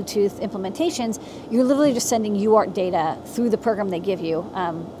native Bluetooth implementations. You're literally just sending UART data through the program they give you.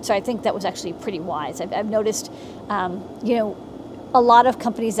 So I think that was actually pretty wise. I've noticed, a lot of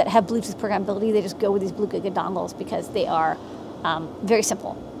companies that have Bluetooth programmability, they just go with these Blue Giga dongles because they are very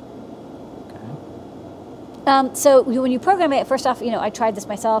simple. Okay. So when you program it, first off, I tried this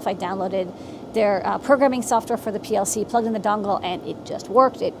myself. I downloaded their programming software for the PLC, plugged in the dongle, and it just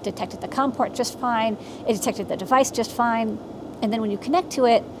worked. It detected the COM port just fine. It detected the device just fine. And then when you connect to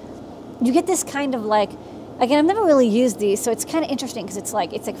it, you get this kind of like, again, I've never really used these, so it's kind of interesting because it's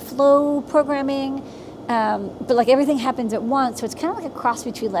like flow programming. But like everything happens at once, so it's kind of like a cross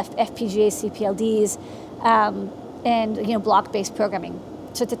between FPGAs, CPLDs, and block-based programming.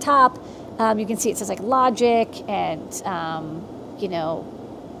 So at the top, you can see it says like logic and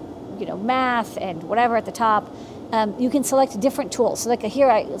math and whatever at the top. You can select different tools. So like here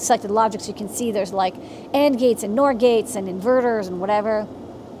I selected logic, so you can see there's like AND gates and NOR gates and inverters and whatever.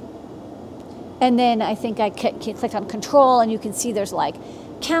 And then I think I clicked on control, and you can see there's like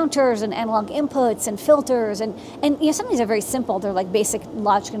counters and analog inputs and filters, and some of these are very simple. They're like basic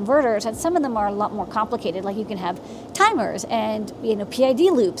logic converters, and some of them are a lot more complicated. Like you can have timers and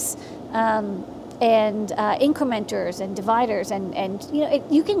PID loops, and incrementers and dividers, and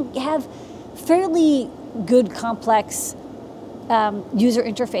you can have fairly good complex user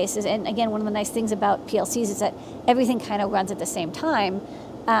interfaces. And again, one of the nice things about PLCs is that everything kind of runs at the same time.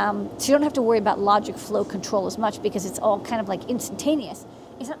 So you don't have to worry about logic flow control as much because it's all kind of like instantaneous.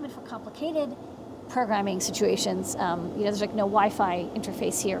 It's not meant for complicated programming situations. There's like no Wi-Fi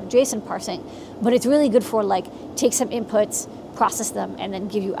interface here, JSON parsing, but it's really good for like take some inputs, process them, and then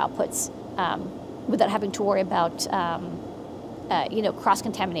give you outputs without having to worry about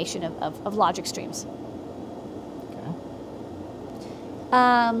cross-contamination of logic streams.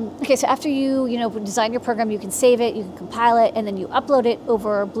 Okay, so after you design your program, you can save it, you can compile it, and then you upload it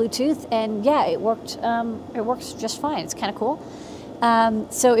over Bluetooth, and yeah, it worked. It works just fine. It's kind of cool.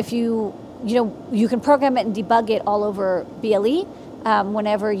 So if you can program it and debug it all over BLE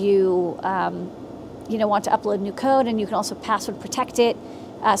whenever you want to upload new code, and you can also password protect it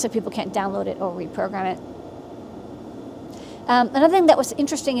so people can't download it or reprogram it. Another thing that was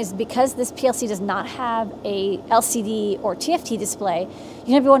interesting is because this PLC does not have a LCD or TFT display,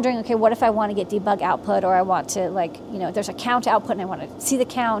 you might be wondering, okay, what if I want to get debug output, or I want to there's a count output and I want to see the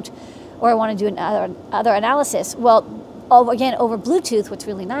count, or I want to do other analysis. Well, again, over Bluetooth, what's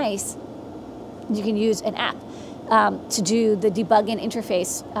really nice, you can use an app to do the debug and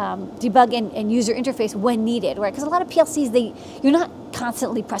interface, debug and user interface when needed, right? Because a lot of PLCs, you're not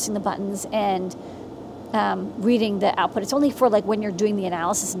constantly pressing the buttons and reading the output. It's only for when you're doing the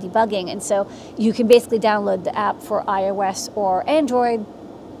analysis and debugging. And so you can basically download the app for iOS or Android,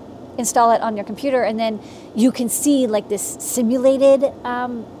 install it on your computer, and then you can see this simulated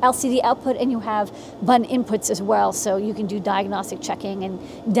LCD output, and you have button inputs as well. So you can do diagnostic checking and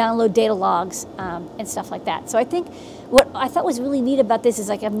download data logs and stuff like that. So I think what I thought was really neat about this is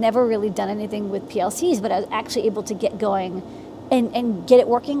I've never really done anything with PLCs, but I was actually able to get going and get it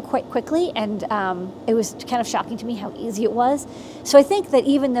working quite quickly, and it was kind of shocking to me how easy it was. So I think that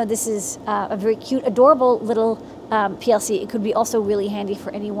even though this is a very cute, adorable little PLC, it could be also really handy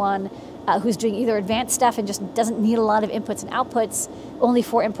for anyone who's doing either advanced stuff and just doesn't need a lot of inputs and outputs, only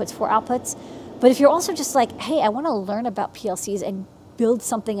 4 inputs, 4 outputs. But if you're also just hey, I want to learn about PLCs and build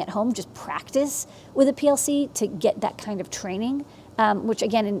something at home, just practice with a PLC to get that kind of training, which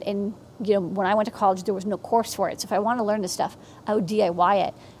again, when I went to college, there was no course for it. So if I want to learn this stuff, I would DIY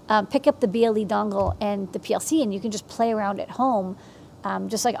it. Pick up the BLE dongle and the PLC, and you can just play around at home,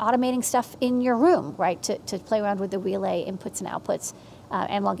 just like automating stuff in your room, right? To play around with the relay inputs and outputs,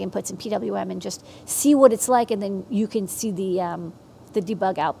 analog inputs and PWM, and just see what it's like, and then you can see the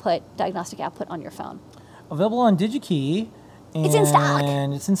debug output, diagnostic output on your phone. Available on DigiKey. It's in stock.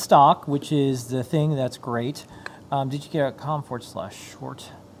 And it's in stock, which is the thing that's great.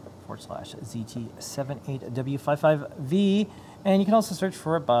 DigiKey.com/short/ZT78W55V, and you can also search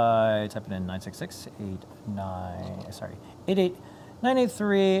for it by typing in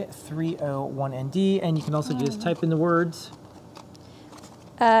 966-88983-301ND, and you can also just type in the words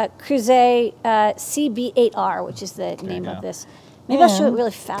Cruze CB8R, which is the name of this. Maybe I'll show it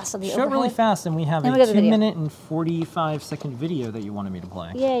really fast on the overhead. Show it really fast, and we have a 2-minute and 45-second video that you wanted me to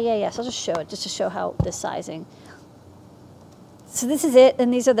play. Yeah. So I'll just show it, just to show how the sizing. So this is it,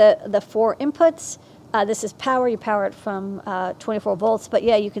 and these are the 4 inputs. This is power. You power it from 24 volts. But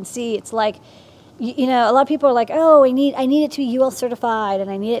yeah, you can see it's a lot of people are like, oh, I need it to be UL certified, and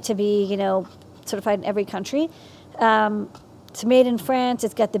I need it to be certified in every country. It's made in France.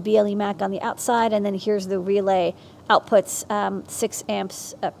 It's got the BLE Mac on the outside, and then here's the relay outputs, 6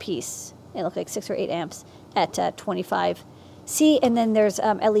 amps a piece. They look like 6 or 8 amps at 25. And then there's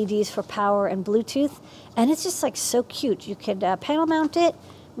LEDs for power and Bluetooth, and it's just so cute. You could panel mount it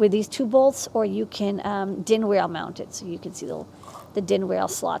with these 2 bolts, or you can DIN rail mount it, so you can see the DIN rail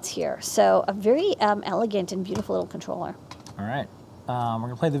slots here. So a very elegant and beautiful little controller. All right, we're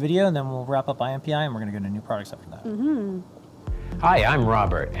gonna play the video, and then we'll wrap up IMPI, and we're gonna go to new products after that. Hi, I'm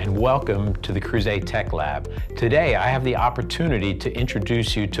Robert, and welcome to the Cruze Tech Lab. Today, I have the opportunity to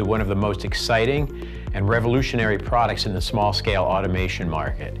introduce you to one of the most exciting and revolutionary products in the small-scale automation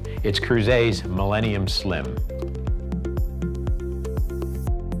market. It's Cruze's Millennium Slim.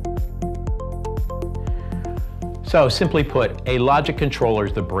 So, simply put, a logic controller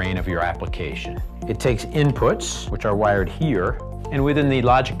is the brain of your application. It takes inputs, which are wired here, and within the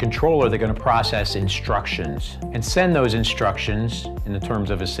logic controller, they're going to process instructions and send those instructions in the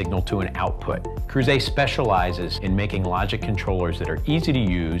terms of a signal to an output. Cruze specializes in making logic controllers that are easy to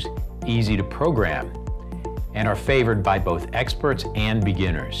use, easy to program, and are favored by both experts and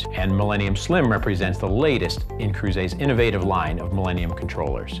beginners. And Millennium Slim represents the latest in Cruze's innovative line of Millennium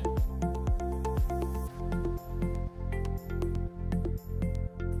controllers.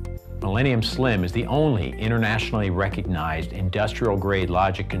 Millennium Slim is the only internationally recognized industrial-grade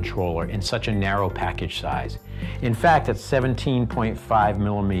logic controller in such a narrow package size. In fact, it's 17.5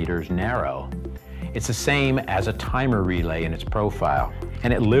 millimeters narrow. It's the same as a timer relay in its profile,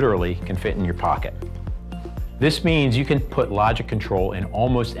 and it literally can fit in your pocket. This means you can put logic control in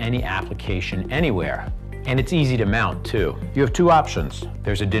almost any application anywhere. And it's easy to mount too. You have 2 options.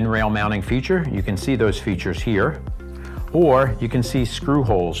 There's a DIN rail mounting feature. You can see those features here. Or you can see screw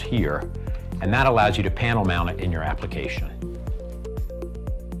holes here, and that allows you to panel mount it in your application.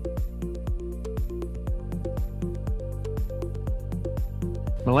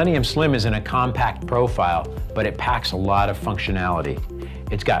 Millennium Slim is in a compact profile, but it packs a lot of functionality.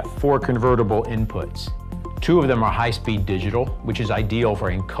 It's got 4 convertible inputs. 2 of them are high-speed digital, which is ideal for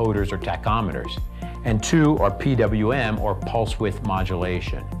encoders or tachometers, and 2 are PWM or pulse width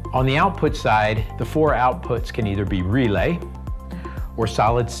modulation. On the output side, the 4 outputs can either be relay or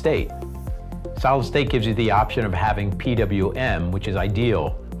solid state. Solid state gives you the option of having PWM, which is ideal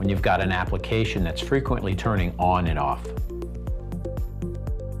when you've got an application that's frequently turning on and off.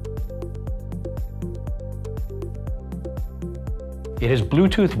 It has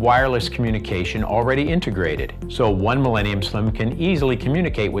Bluetooth wireless communication already integrated, so one Millennium Slim can easily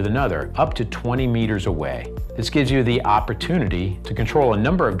communicate with another up to 20 meters away. This gives you the opportunity to control a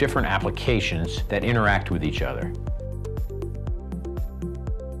number of different applications that interact with each other.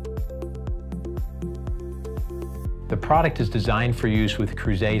 The product is designed for use with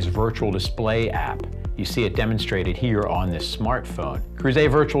Cruzet's Virtual Display app. You see it demonstrated here on this smartphone. Cruzet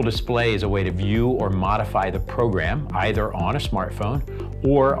Virtual Display is a way to view or modify the program either on a smartphone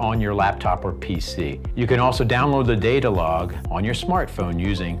or on your laptop or PC. You can also download the data log on your smartphone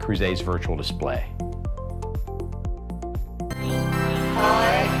using Cruzet's Virtual Display.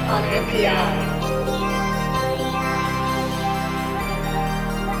 On MPI.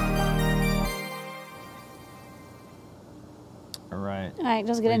 All right,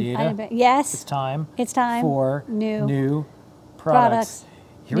 just get in. Radiata, Yes. It's time. It's time for new products.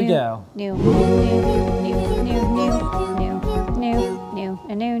 Here we New, go. New, new, new,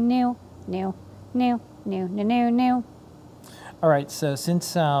 new, new, new. All right, so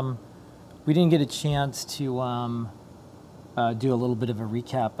since we didn't get a chance to do a little bit of a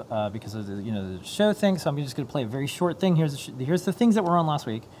recap because of the show thing, so I'm just going to play a very short thing. Here's the things that were on last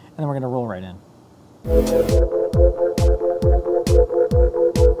week, and then we're going to roll right in.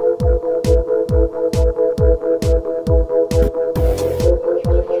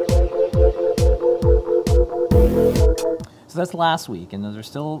 So that's last week, and those are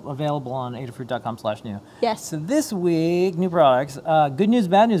still available on adafruit.com/new. Yes. So this week, new products. Good news,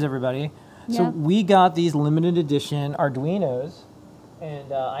 bad news, everybody. So Yeah. we got these limited edition Arduinos,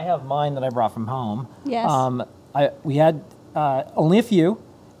 and I have mine that I brought from home. Yes. We had only a few,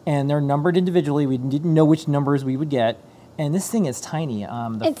 and they're numbered individually. We didn't know which numbers we would get, and this thing is tiny.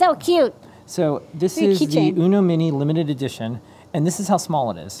 It's so cute. So this Like a is the keychain. Uno Mini limited edition, and this is how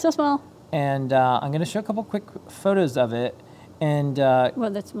small it is. So small. And I'm going to show a couple quick photos of it. And Well,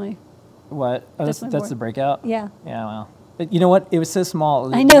 that's my. what? Oh, That's my that's board. the breakout? Yeah. Yeah, well. But you know what? It was so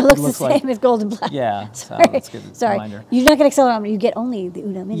small. I know it looks the like- same as gold and black. Yeah, so Sorry. that's a good Sorry. reminder. You do not get accelerometer. You get only the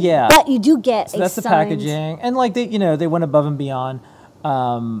Uno Mini. Yeah. But you do get So a that's the signed- packaging. And like they went above and beyond.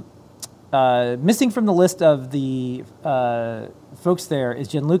 Missing from the list of the folks there is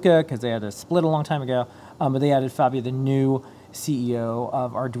Gianluca, because they had a split a long time ago. But they added Fabio, the new CEO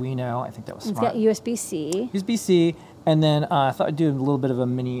of Arduino. I think that was It's smart. got USB-C. USB-C. And then I thought I'd do a little bit of a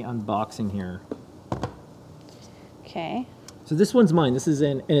mini unboxing here. Okay. So this one's mine. This is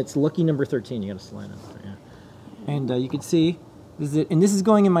and it's lucky number 13. You got to slide it. Yeah. And you can see this is it. And this is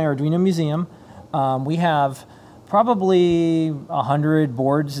going in my Arduino museum. We have probably 100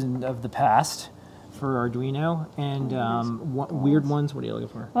 boards of the past for Arduino, and weird ones. What are you looking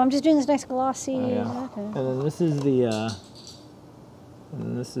for? Well, I'm just doing this nice glossy. Yeah. Okay. And then this is the.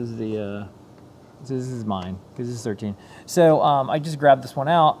 This is mine because this is 13. So I just grabbed this one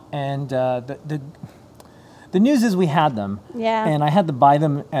out, and the news is we had them. Yeah. And I had to buy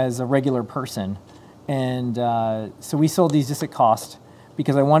them as a regular person, and so we sold these just at cost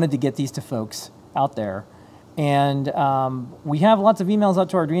because I wanted to get these to folks out there. And we have lots of emails out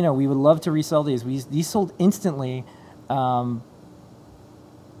to Arduino. We would love to resell these. These sold instantly.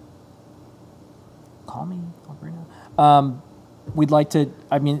 Call me, Arduino. We'd like to.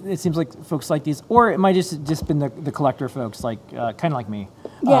 I mean, it seems like folks like these, or it might just been the collector folks, like kind of like me,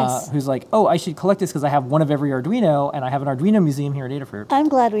 Yes. who's like, oh, I should collect this because I have one of every Arduino, and I have an Arduino museum here at Adafruit. I'm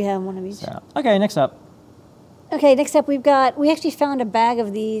glad we have one of each. So, okay, next up. Okay, next up we actually found a bag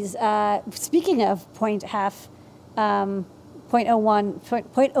of these, speaking of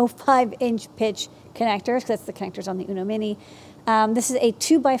 0.05 inch pitch connectors, 'cause that's the connectors on the Uno Mini. This is a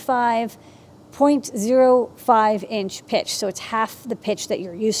 2x5 0.05 inch pitch, so it's half the pitch that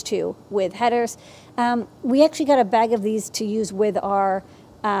you're used to with headers. We actually got a bag of these to use with our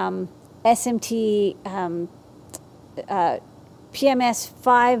SMT PMS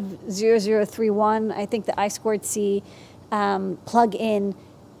 50031, I think the I2C plug-in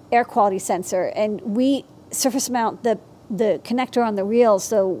air quality sensor, and we surface mount the connector on the reel,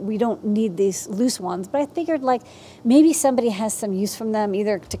 so we don't need these loose ones. But I figured like maybe somebody has some use from them,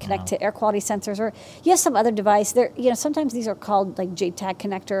 either to connect to air quality sensors or you have some other device. There, sometimes these are called like JTAG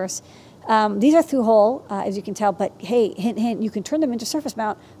connectors. These are through hole, as you can tell, but hey, hint, hint, you can turn them into surface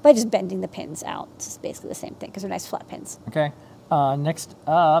mount by just bending the pins out. It's basically the same thing because they're nice flat pins. Okay. Next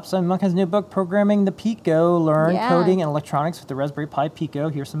up, Simon Monk has a new book, Programming the Pico, Learn Yeah. Coding and Electronics with the Raspberry Pi Pico.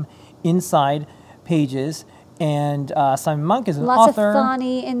 Here's some inside pages. And Simon Monk is an Lots author. of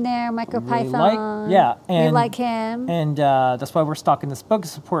Thani in there, MicroPython. And we like him. And that's why we're stocking this book to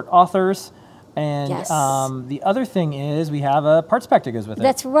support authors. And Yes. the other thing is we have a parts pack that goes with it.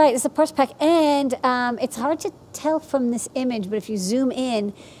 That's right. It's a parts pack, and it's hard to tell from this image, but if you zoom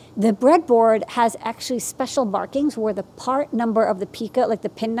in, the breadboard has actually special markings where the part number of the Pico, like the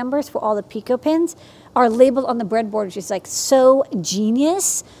pin numbers for all the Pico pins, are labeled on the breadboard, which is like so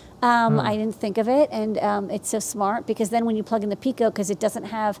genius. I didn't think of it, and it's so smart because then when you plug in the Pico, because it doesn't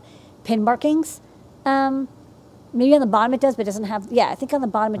have pin markings, maybe on the bottom it does, but it doesn't have, I think on the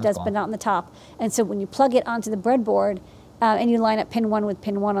bottom it does, cool. but not on the top. And so when you plug it onto the breadboard and you line up pin 1 with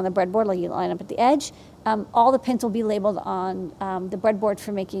pin 1 on the breadboard, like you line up at the edge, all the pins will be labeled on the breadboard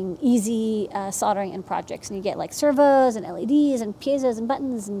for making easy soldering and projects. And you get like servos and LEDs and piezos and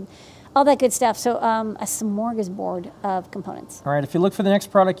buttons and all that good stuff. So a smorgasbord of components. All right, if you look for the next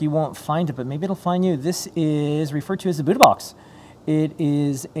product, you won't find it, but maybe it'll find you. This is referred to as a Buddha box. It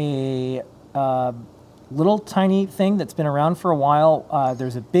is a little tiny thing that's been around for a while.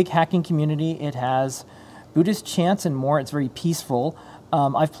 There's a big hacking community. It has Buddhist chants and more. It's very peaceful.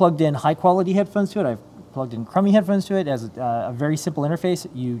 I've plugged in high quality headphones to it. I've plugged in crummy headphones to it. It has a very simple interface.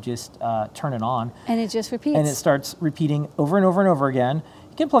 You just turn it on. And it just repeats. And it starts repeating over and over and over again.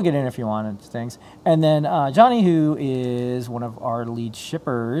 You can plug it in if you want and things. And then Johnny, who is one of our lead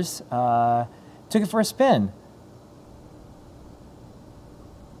shippers, took it for a spin.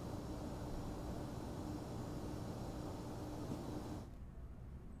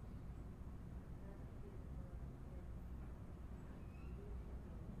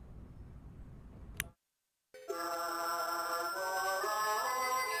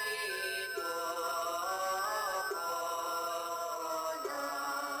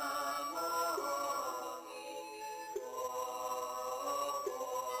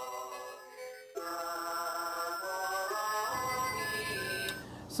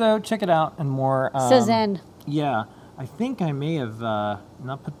 So check it out and more. So zen. Yeah, I think I may have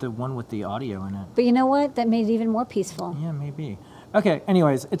not put the one with the audio in it. But you know what? That made it even more peaceful. Yeah, maybe. Okay,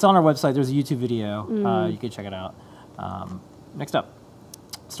 anyways, it's on our website. There's a YouTube video. You can check it out. Next up,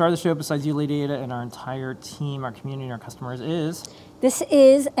 star of the show besides you, Lady Ada, and our entire team, our community, and our customers is... This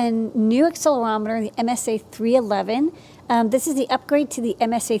is a new accelerometer, the MSA 311. This is the upgrade to the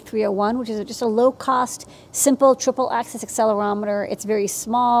MSA 301, which is just a low-cost, simple triple-axis accelerometer. It's very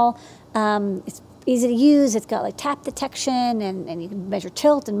small. It's easy to use. It's got like tap detection, and you can measure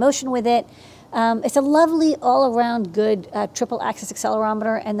tilt and motion with it. It's a lovely, all-around good triple-axis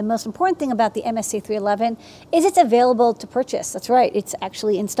accelerometer, and the most important thing about the MSA 311 is it's available to purchase. That's right, it's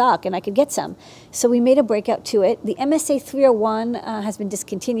actually in stock, and I could get some. So we made a breakout to it. The MSA 301 has been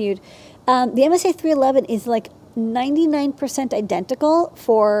discontinued. The MSA 311 is like 99% identical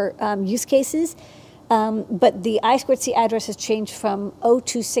for use cases, but the I2C address has changed from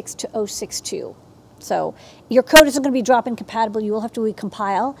 026 to 062. So your code isn't going to be drop-in compatible. You will have to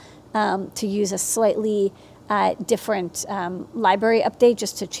recompile to use a slightly different library update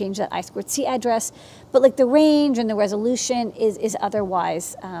just to change that I2C address. But like the range and the resolution is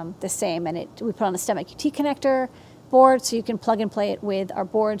otherwise the same. And we put on a STEMMA QT connector board so you can plug and play it with our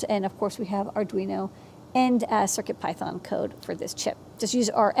boards. And of course we have Arduino and CircuitPython code for this chip. Just use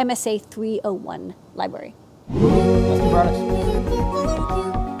our MSA 301 library. That's the products.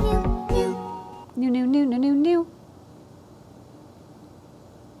 New.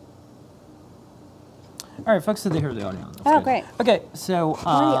 All right, folks, so they hear the audio. That's Oh, good. great. Okay, so... The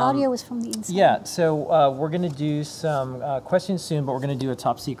audio was from the inside. Yeah, so we're going to do some questions soon, but we're going to do a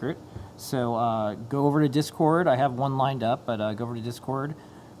top secret. So go over to Discord. I have one lined up, but go over to Discord.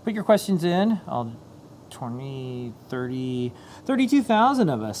 Put your questions in. 20, 30, 32,000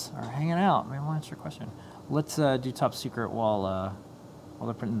 of us are hanging out. Maybe we'll answer your question. Let's do top secret while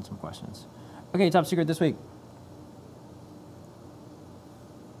they're printing some questions. Okay, top secret this week.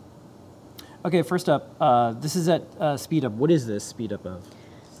 Okay, first up, this is at speed up. What is this speed up of?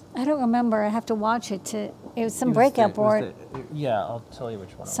 I don't remember. I have to watch it. It was some breakout board. Yeah, I'll tell you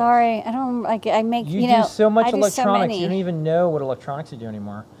which one. Sorry, I don't. Like I make. You know, do so much I do so electronics. many. You don't even know what electronics you do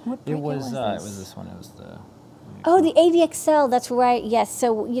anymore. What It breakout was. was It this? was this one. It was the. Oh, the AVXL. That's right. Yes.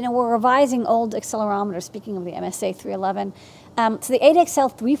 So we're revising old accelerometers. Speaking of the MSA 311, so the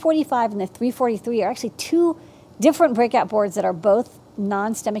AVXL 345 and the 343 are actually two different breakout boards that are both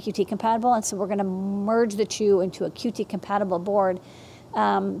non-STEMMA QT compatible, and so we're going to merge the two into a QT compatible board. The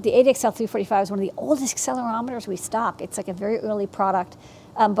AVXL 345 is one of the oldest accelerometers we stock. It's like a very early product.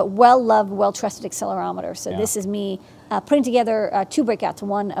 but well-loved, well-trusted accelerometer. So Yeah. this is me putting together 2 breakouts,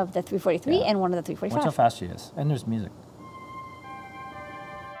 one of the 343 and one of the 345. Watch how fast she is. And there's music.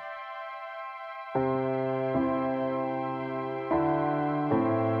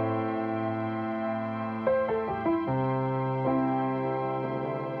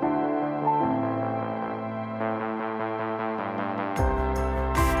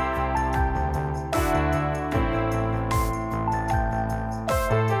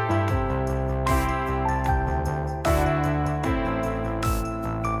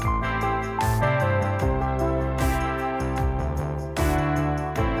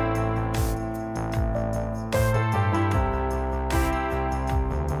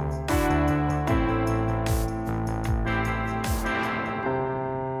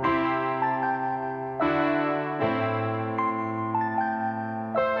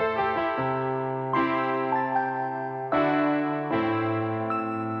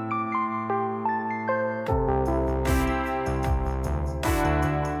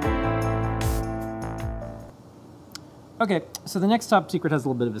 Okay, so the next top secret has a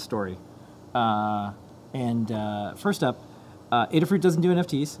little bit of a story. First up, Adafruit doesn't do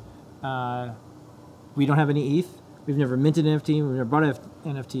NFTs. We don't have any ETH. We've never minted an NFT. We've never bought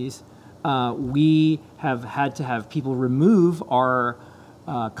NFTs. We have had to have people remove our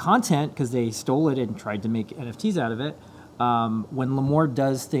content because they stole it and tried to make NFTs out of it. When Limor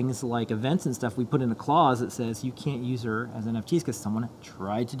does things like events and stuff, we put in a clause that says you can't use her as NFTs because someone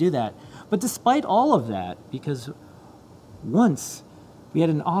tried to do that. But despite all of that, because once we had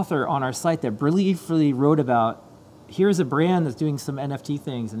an author on our site that brilliantly wrote about, here's a brand that's doing some NFT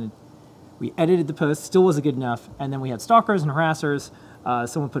things, and we edited the post, still wasn't good enough, and then we had stalkers and harassers.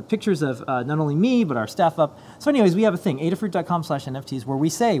 Someone put pictures of not only me, but our staff up. So anyways, we have a thing, adafruit.com/NFTs, where we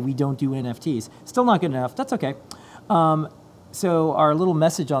say we don't do NFTs. Still not good enough, that's okay. So our little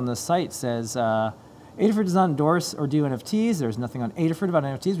message on the site says, Adafruit does not endorse or do NFTs. There's nothing on Adafruit about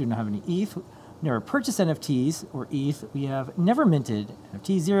NFTs. We don't have any ETH. Never purchased NFTs or ETH. We have never minted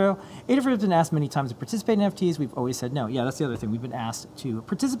NFT 0. Adafruit has been asked many times to participate in NFTs. We've always said no. Yeah, that's the other thing. We've been asked to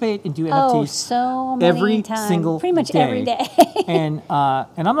participate and do NFTs so many every times. single Pretty much day. every day. and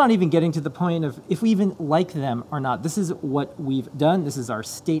I'm not even getting to the point of if we even like them or not. This is what we've done. This is our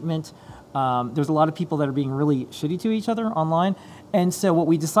statement. There's a lot of people that are being really shitty to each other online. And so what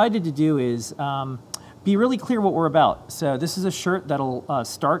we decided to do is be really clear what we're about. So this is a shirt that'll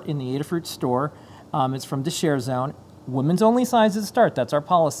start in the Adafruit store. It's from the Share Zone. Women's only sizes start. That's our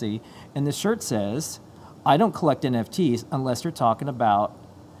policy. And the shirt says, I don't collect NFTs unless you're talking about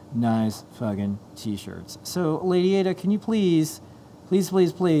nice fucking t-shirts. So Lady Ada, can you please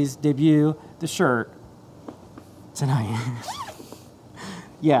debut the shirt tonight?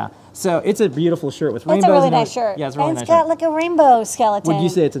 Yeah. So it's a beautiful shirt with rainbows. It's a really and nice shirt. Yeah, it's a really and nice it's got shirt. like a rainbow skeleton. Would you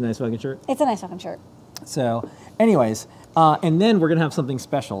say it's a nice fucking shirt? It's a nice fucking shirt. So anyways, and then we're going to have something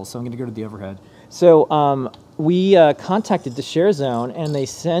special. So I'm going to go to the overhead. So we contacted the Share Zone, and they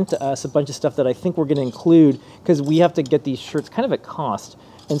sent us a bunch of stuff that I think we're going to include because we have to get these shirts kind of at cost.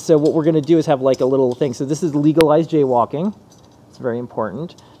 And so what we're going to do is have like a little thing. So this is legalized jaywalking. It's very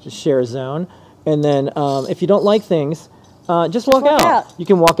important. The Share Zone. And then if you don't like things, just walk out. You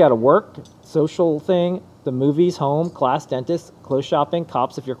can walk out of work, social thing, the movies, home, class, dentist, clothes shopping,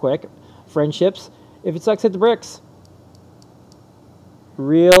 cops if you're quick, friendships. If it sucks, hit the bricks.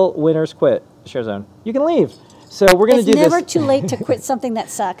 Real winners quit. Share Zone. You can leave. So we're going to do this. It's never too late to quit something that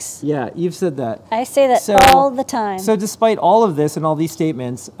sucks. Yeah, you've said that. I say that all the time. So despite all of this and all these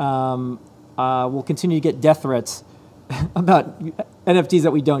statements, we'll continue to get death threats about NFTs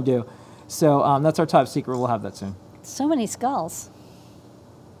that we don't do. So that's our top secret. We'll have that soon. So many skulls.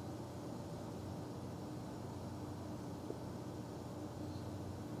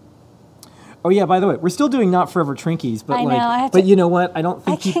 Oh yeah, by the way, we're still doing Not Forever Trinkies, but I know, I have but to- you know what? I don't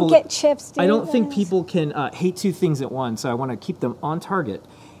think I people can't get chips. I don't think people can hate two things at once, so I want to keep them on target.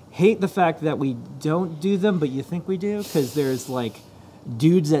 Hate the fact that we don't do them, but you think we do, because there's like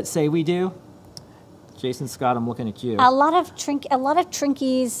dudes that say we do. Jason Scott, I'm looking at you. A lot of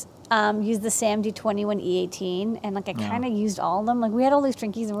Trinkies use the SAMD21 E18, and like I kind of used all of them. Like we had all these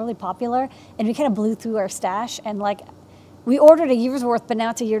Trinkies and really popular, and we kind of blew through our stash, and like we ordered a year's worth, but now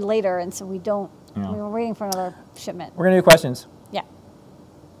it's a year later, and so we don't. Yeah. We were waiting for another shipment. We're gonna do questions. Yeah.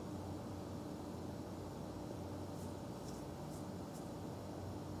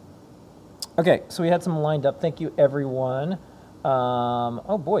 Okay, so we had some lined up. Thank you, everyone.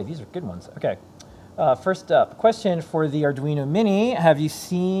 Oh boy, these are good ones. Okay, first up, question for the Arduino Mini. Have you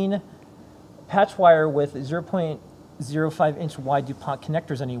seen patch wire with 0.0 0.05-inch wide DuPont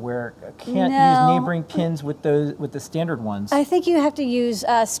connectors anywhere. Can't No. use neighboring pins with the standard ones. I think you have to use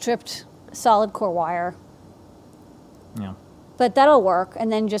stripped solid core wire, Yeah. but that'll work.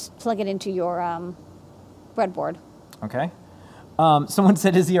 And then just plug it into your breadboard. Okay. Someone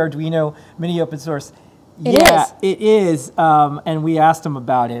said, is the Arduino Mini open source? It Yeah, is. it is. And we asked them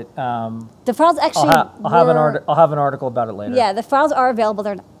about it. The files actually I'll have were- an article about it later. Yeah, the files are available.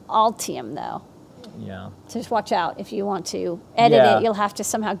 They're in Altium though. Yeah. So just watch out if you want to edit Yeah. it. You'll have to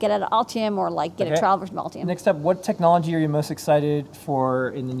somehow get it out of Altium or like get a Okay. trial version of Altium. Next up, what technology are you most excited for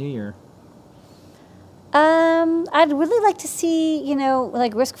in the new year? I'd really like to see, you know,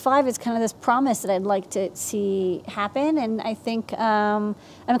 like RISC-V is kind of this promise that I'd like to see happen, and I think I'm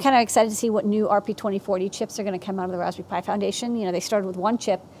kind of excited to see what new RP2040 chips are going to come out of the Raspberry Pi Foundation. You know, they started with one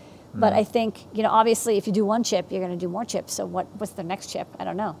chip, but I think, you know, obviously if you do one chip, you're going to do more chips. So what's their next chip? I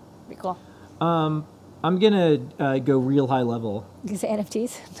don't know. Be cool. I'm going to go real high level. You can say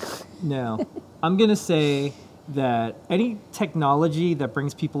NFTs. No. I'm going to say that any technology that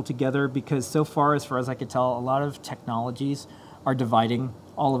brings people together, because so far, as far as I could tell, a lot of technologies are dividing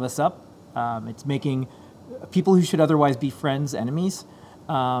all of us up. It's making people who should otherwise be friends enemies,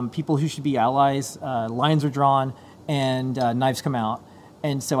 people who should be allies, lines are drawn, and knives come out.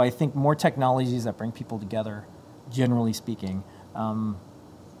 And so I think more technologies that bring people together, generally speaking.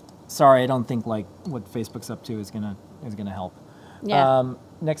 Sorry, I don't think like what Facebook's up to is gonna help. Yeah.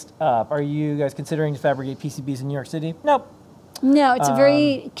 Next up, are you guys considering to fabricate PCBs in New York City? Nope. No, it's a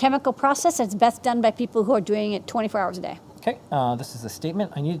very chemical process. It's best done by people who are doing it 24 hours a day. Okay, this is a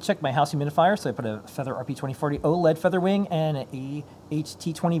statement. I need to check my house humidifier, so I put a Feather RP2040 OLED feather wing and a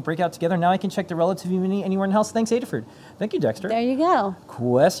HT20 breakout together. Now I can check the relative humidity anywhere in the house. Thanks, Adafruit. Thank you, Dexter. There you go.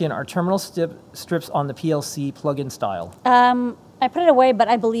 Question, are terminal strips on the PLC plug-in style? I put it away, but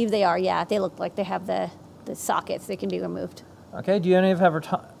I believe they are. Yeah, they look like they have the sockets. They can be removed. Okay, do you any of have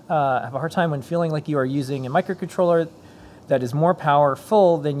a hard time when feeling like you are using a microcontroller that is more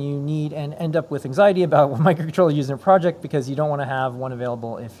powerful than you need and end up with anxiety about what microcontroller you use in a project because you don't want to have one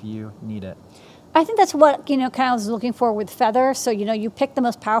available if you need it? I think that's what, you know, kind of was looking for with Feather. So, you know, you pick the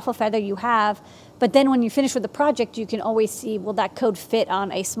most powerful Feather you have, but then when you finish with the project, you can always see, will that code fit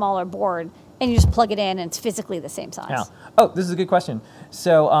on a smaller board? And you just plug it in and it's physically the same size. Yeah. Oh, this is a good question.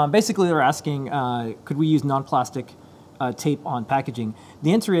 So basically they're asking, could we use non-plastic tape on packaging?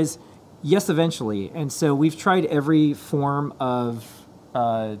 The answer is yes, eventually. And so we've tried every form of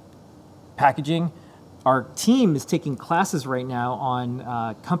packaging. Our team is taking classes right now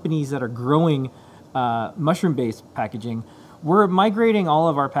on companies that are growing mushroom-based packaging. We're migrating all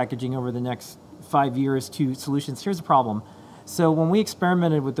of our packaging over the next 5 years to solutions. Here's the problem. So when we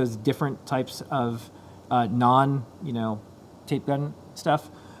experimented with those different types of tape gun stuff,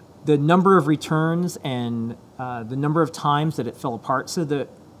 the number of returns and the number of times that it fell apart. So the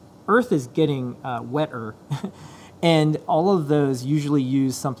Earth is getting wetter, and all of those usually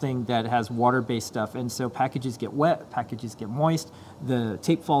use something that has water-based stuff. And so packages get wet, packages get moist, the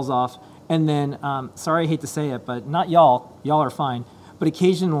tape falls off, and then, sorry, I hate to say it, but not y'all are fine, but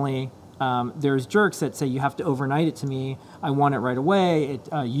occasionally there's jerks that say, you have to overnight it to me, I want it right away,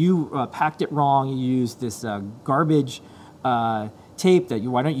 you packed it wrong, you used this garbage tape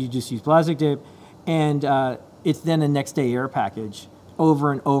why don't you just use plastic tape? And it's then a next day error package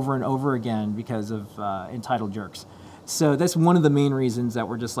over and over and over again because of entitled jerks. So that's one of the main reasons that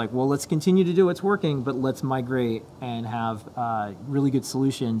we're just like, well, let's continue to do what's working, but let's migrate and have really good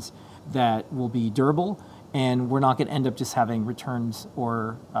solutions that will be durable, and we're not going to end up just having returns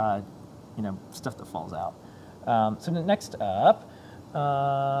or stuff that falls out. So next up,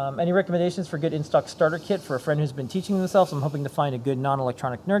 any recommendations for good in-stock starter kit for a friend who's been teaching themselves? I'm hoping to find a good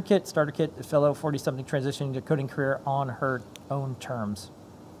non-electronic nerd kit, starter kit, a fellow 40-something transitioning to coding career on her own terms.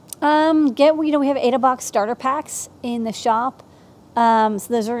 We have AdaBox starter packs in the shop. So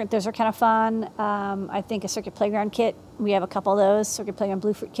those are kind of fun. I think a Circuit Playground kit, we have a couple of those. Circuit Playground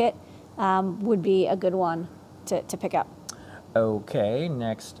Bluefruit kit would be a good one to pick up. Okay,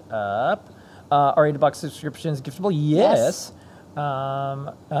 next up, are AdaBox subscriptions giftable? Yes.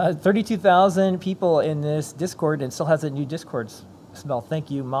 32,000 people in this Discord, and still has a new Discord smell. Thank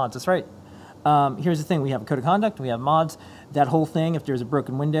you, mods. That's right. Here's the thing. We have a code of conduct. We have mods. That whole thing, if there's a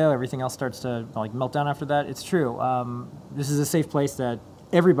broken window, everything else starts to melt down after that. It's true. This is a safe place that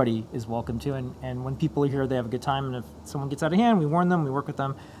everybody is welcome to, and when people are here, they have a good time, and if someone gets out of hand, we warn them, we work with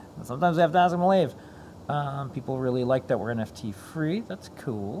them. And sometimes we have to ask them to leave. People really like that we're NFT free. That's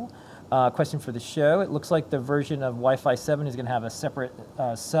cool. Question for the show. It looks like the version of Wi-Fi 7 is going to have a separate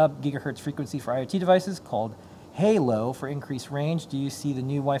sub-gigahertz frequency for IoT devices called Halo for increased range. Do you see the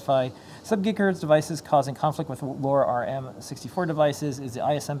new Wi-Fi sub-gigahertz devices causing conflict with LoRa RM64 devices? Is the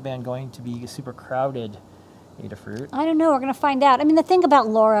ISM band going to be super crowded? Adafruit. I don't know. We're going to find out. I mean, the thing about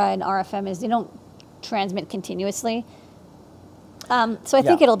LoRa and RFM is they don't transmit continuously. So I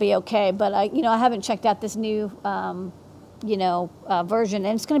think it'll be okay. But I haven't checked out this new, version,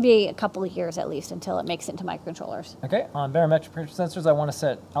 and it's going to be a couple of years at least until it makes it into microcontrollers. Okay. On barometric pressure sensors, I want to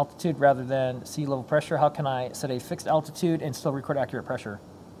set altitude rather than sea level pressure. How can I set a fixed altitude and still record accurate pressure?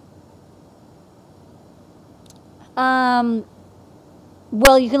 Well,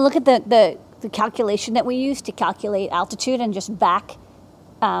 you can look at the calculation that we use to calculate altitude and just back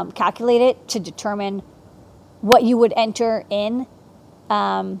calculate it to determine what you would enter in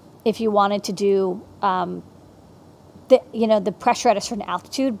if you wanted to do the pressure at a certain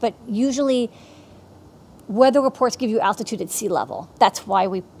altitude. But usually weather reports give you altitude at sea level. That's why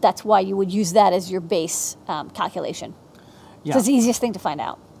you would use that as your base calculation. Yeah. So it's the easiest thing to find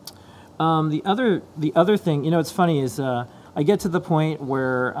out. The other thing, it's funny is I get to the point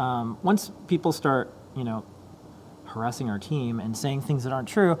where once people start, harassing our team and saying things that aren't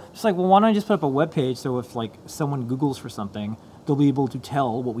true, it's like, well, why don't I just put up a web page so if like someone Googles for something, they'll be able to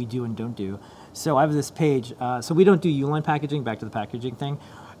tell what we do and don't do. So I have this page. So we don't do Uline packaging. Back to the packaging thing.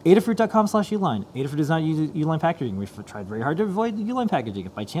 Adafruit.com/Uline. Adafruit does not use Uline packaging. We've tried very hard to avoid Uline packaging.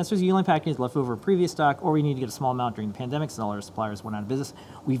 If by chance there's Uline packaging left over previous stock, or we need to get a small amount during the pandemic, since all our suppliers went out of business,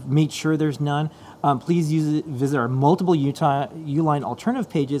 we've made sure there's none. Please visit our multiple Uline alternative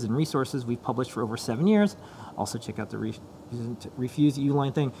pages and resources we've published for over 7 years. Also check out the Refuse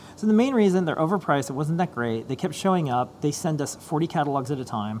Uline thing. So the main reason they're overpriced, it wasn't that great. They kept showing up. They send us 40 catalogs at a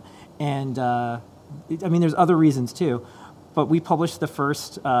time. And there's other reasons too. But we published the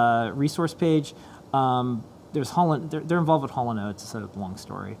first resource page. There's Holland. They're involved with Hollow Notes. It's a long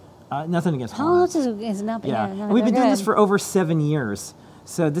story. Nothing against Hollow Notes. Is not. Yeah, and we've been doing this for over 7 years.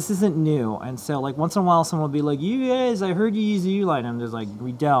 So this isn't new. And so like once in a while, someone will be like, "You guys, I heard you use the Uline." I'm just like,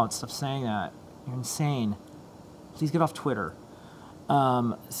 "We don't. Stop saying that. You're insane. Please get off Twitter."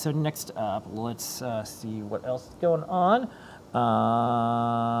 So next up, let's see what else is going on.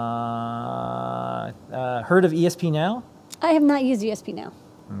 Heard of ESP Now? I have not used ESP Now.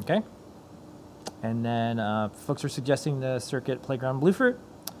 Okay. And then folks are suggesting the Circuit Playground Bluefruit.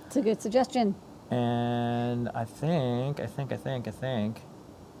 It's a good suggestion. And I think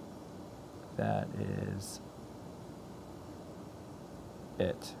that is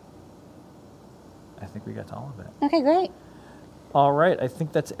it. I think we got to all of it. Okay, great. All right, I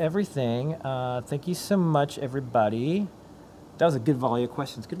think that's everything. Thank you so much, everybody. That was a good volley of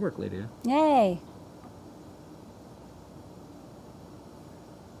questions. Good work, Lydia. Yay.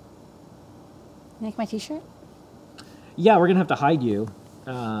 Make my t-shirt? Yeah, we're going to have to hide you.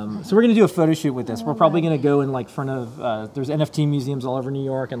 So we're going to do a photo shoot with this. We're probably going to go in like front of, there's NFT museums all over New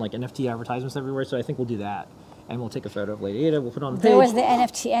York and like NFT advertisements everywhere. So I think we'll do that. And we'll take a photo of Lady Ada. We'll put it on the page. There was the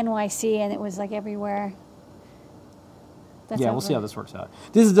NFT NYC and it was like everywhere. That's yeah, we'll see how this works out.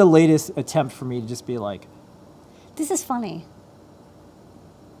 This is the latest attempt for me to just be like. This is funny.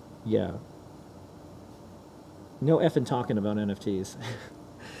 Yeah. No effing talking about NFTs.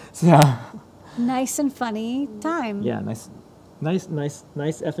 So. Nice and funny time. Yeah, nice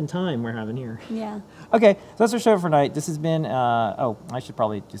effing time we're having here. Yeah. Okay, so that's our show for tonight. This has been, I should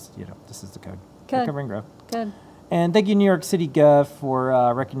probably just, this is the code. Good. Covering Grove. Good. And thank you, New York City Gov,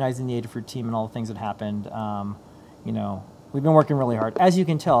 for recognizing the Adafruit team and all the things that happened. We've been working really hard. As you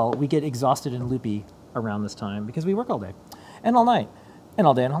can tell, we get exhausted and loopy around this time because we work all day and all night and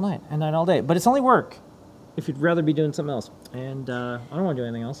all day and all night and night all day. But it's only work if you'd rather be doing something else. And I don't want to do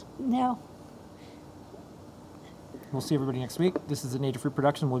anything else. No. We'll see everybody next week. This is an Adafruit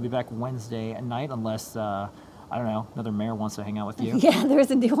production. We'll be back Wednesday at night unless, I don't know, another mayor wants to hang out with you. Yeah, there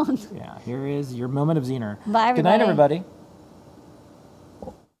is a new one. Yeah, here is your moment of Zener. Bye, everybody. Good night, everybody.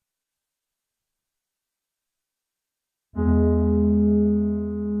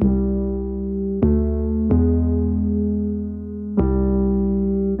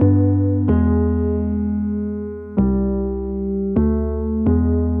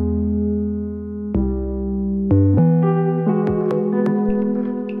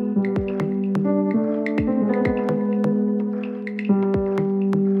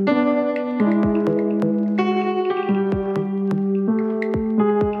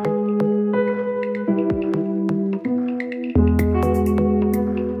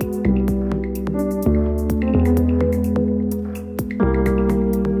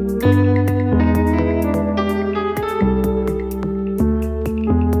 Thank you.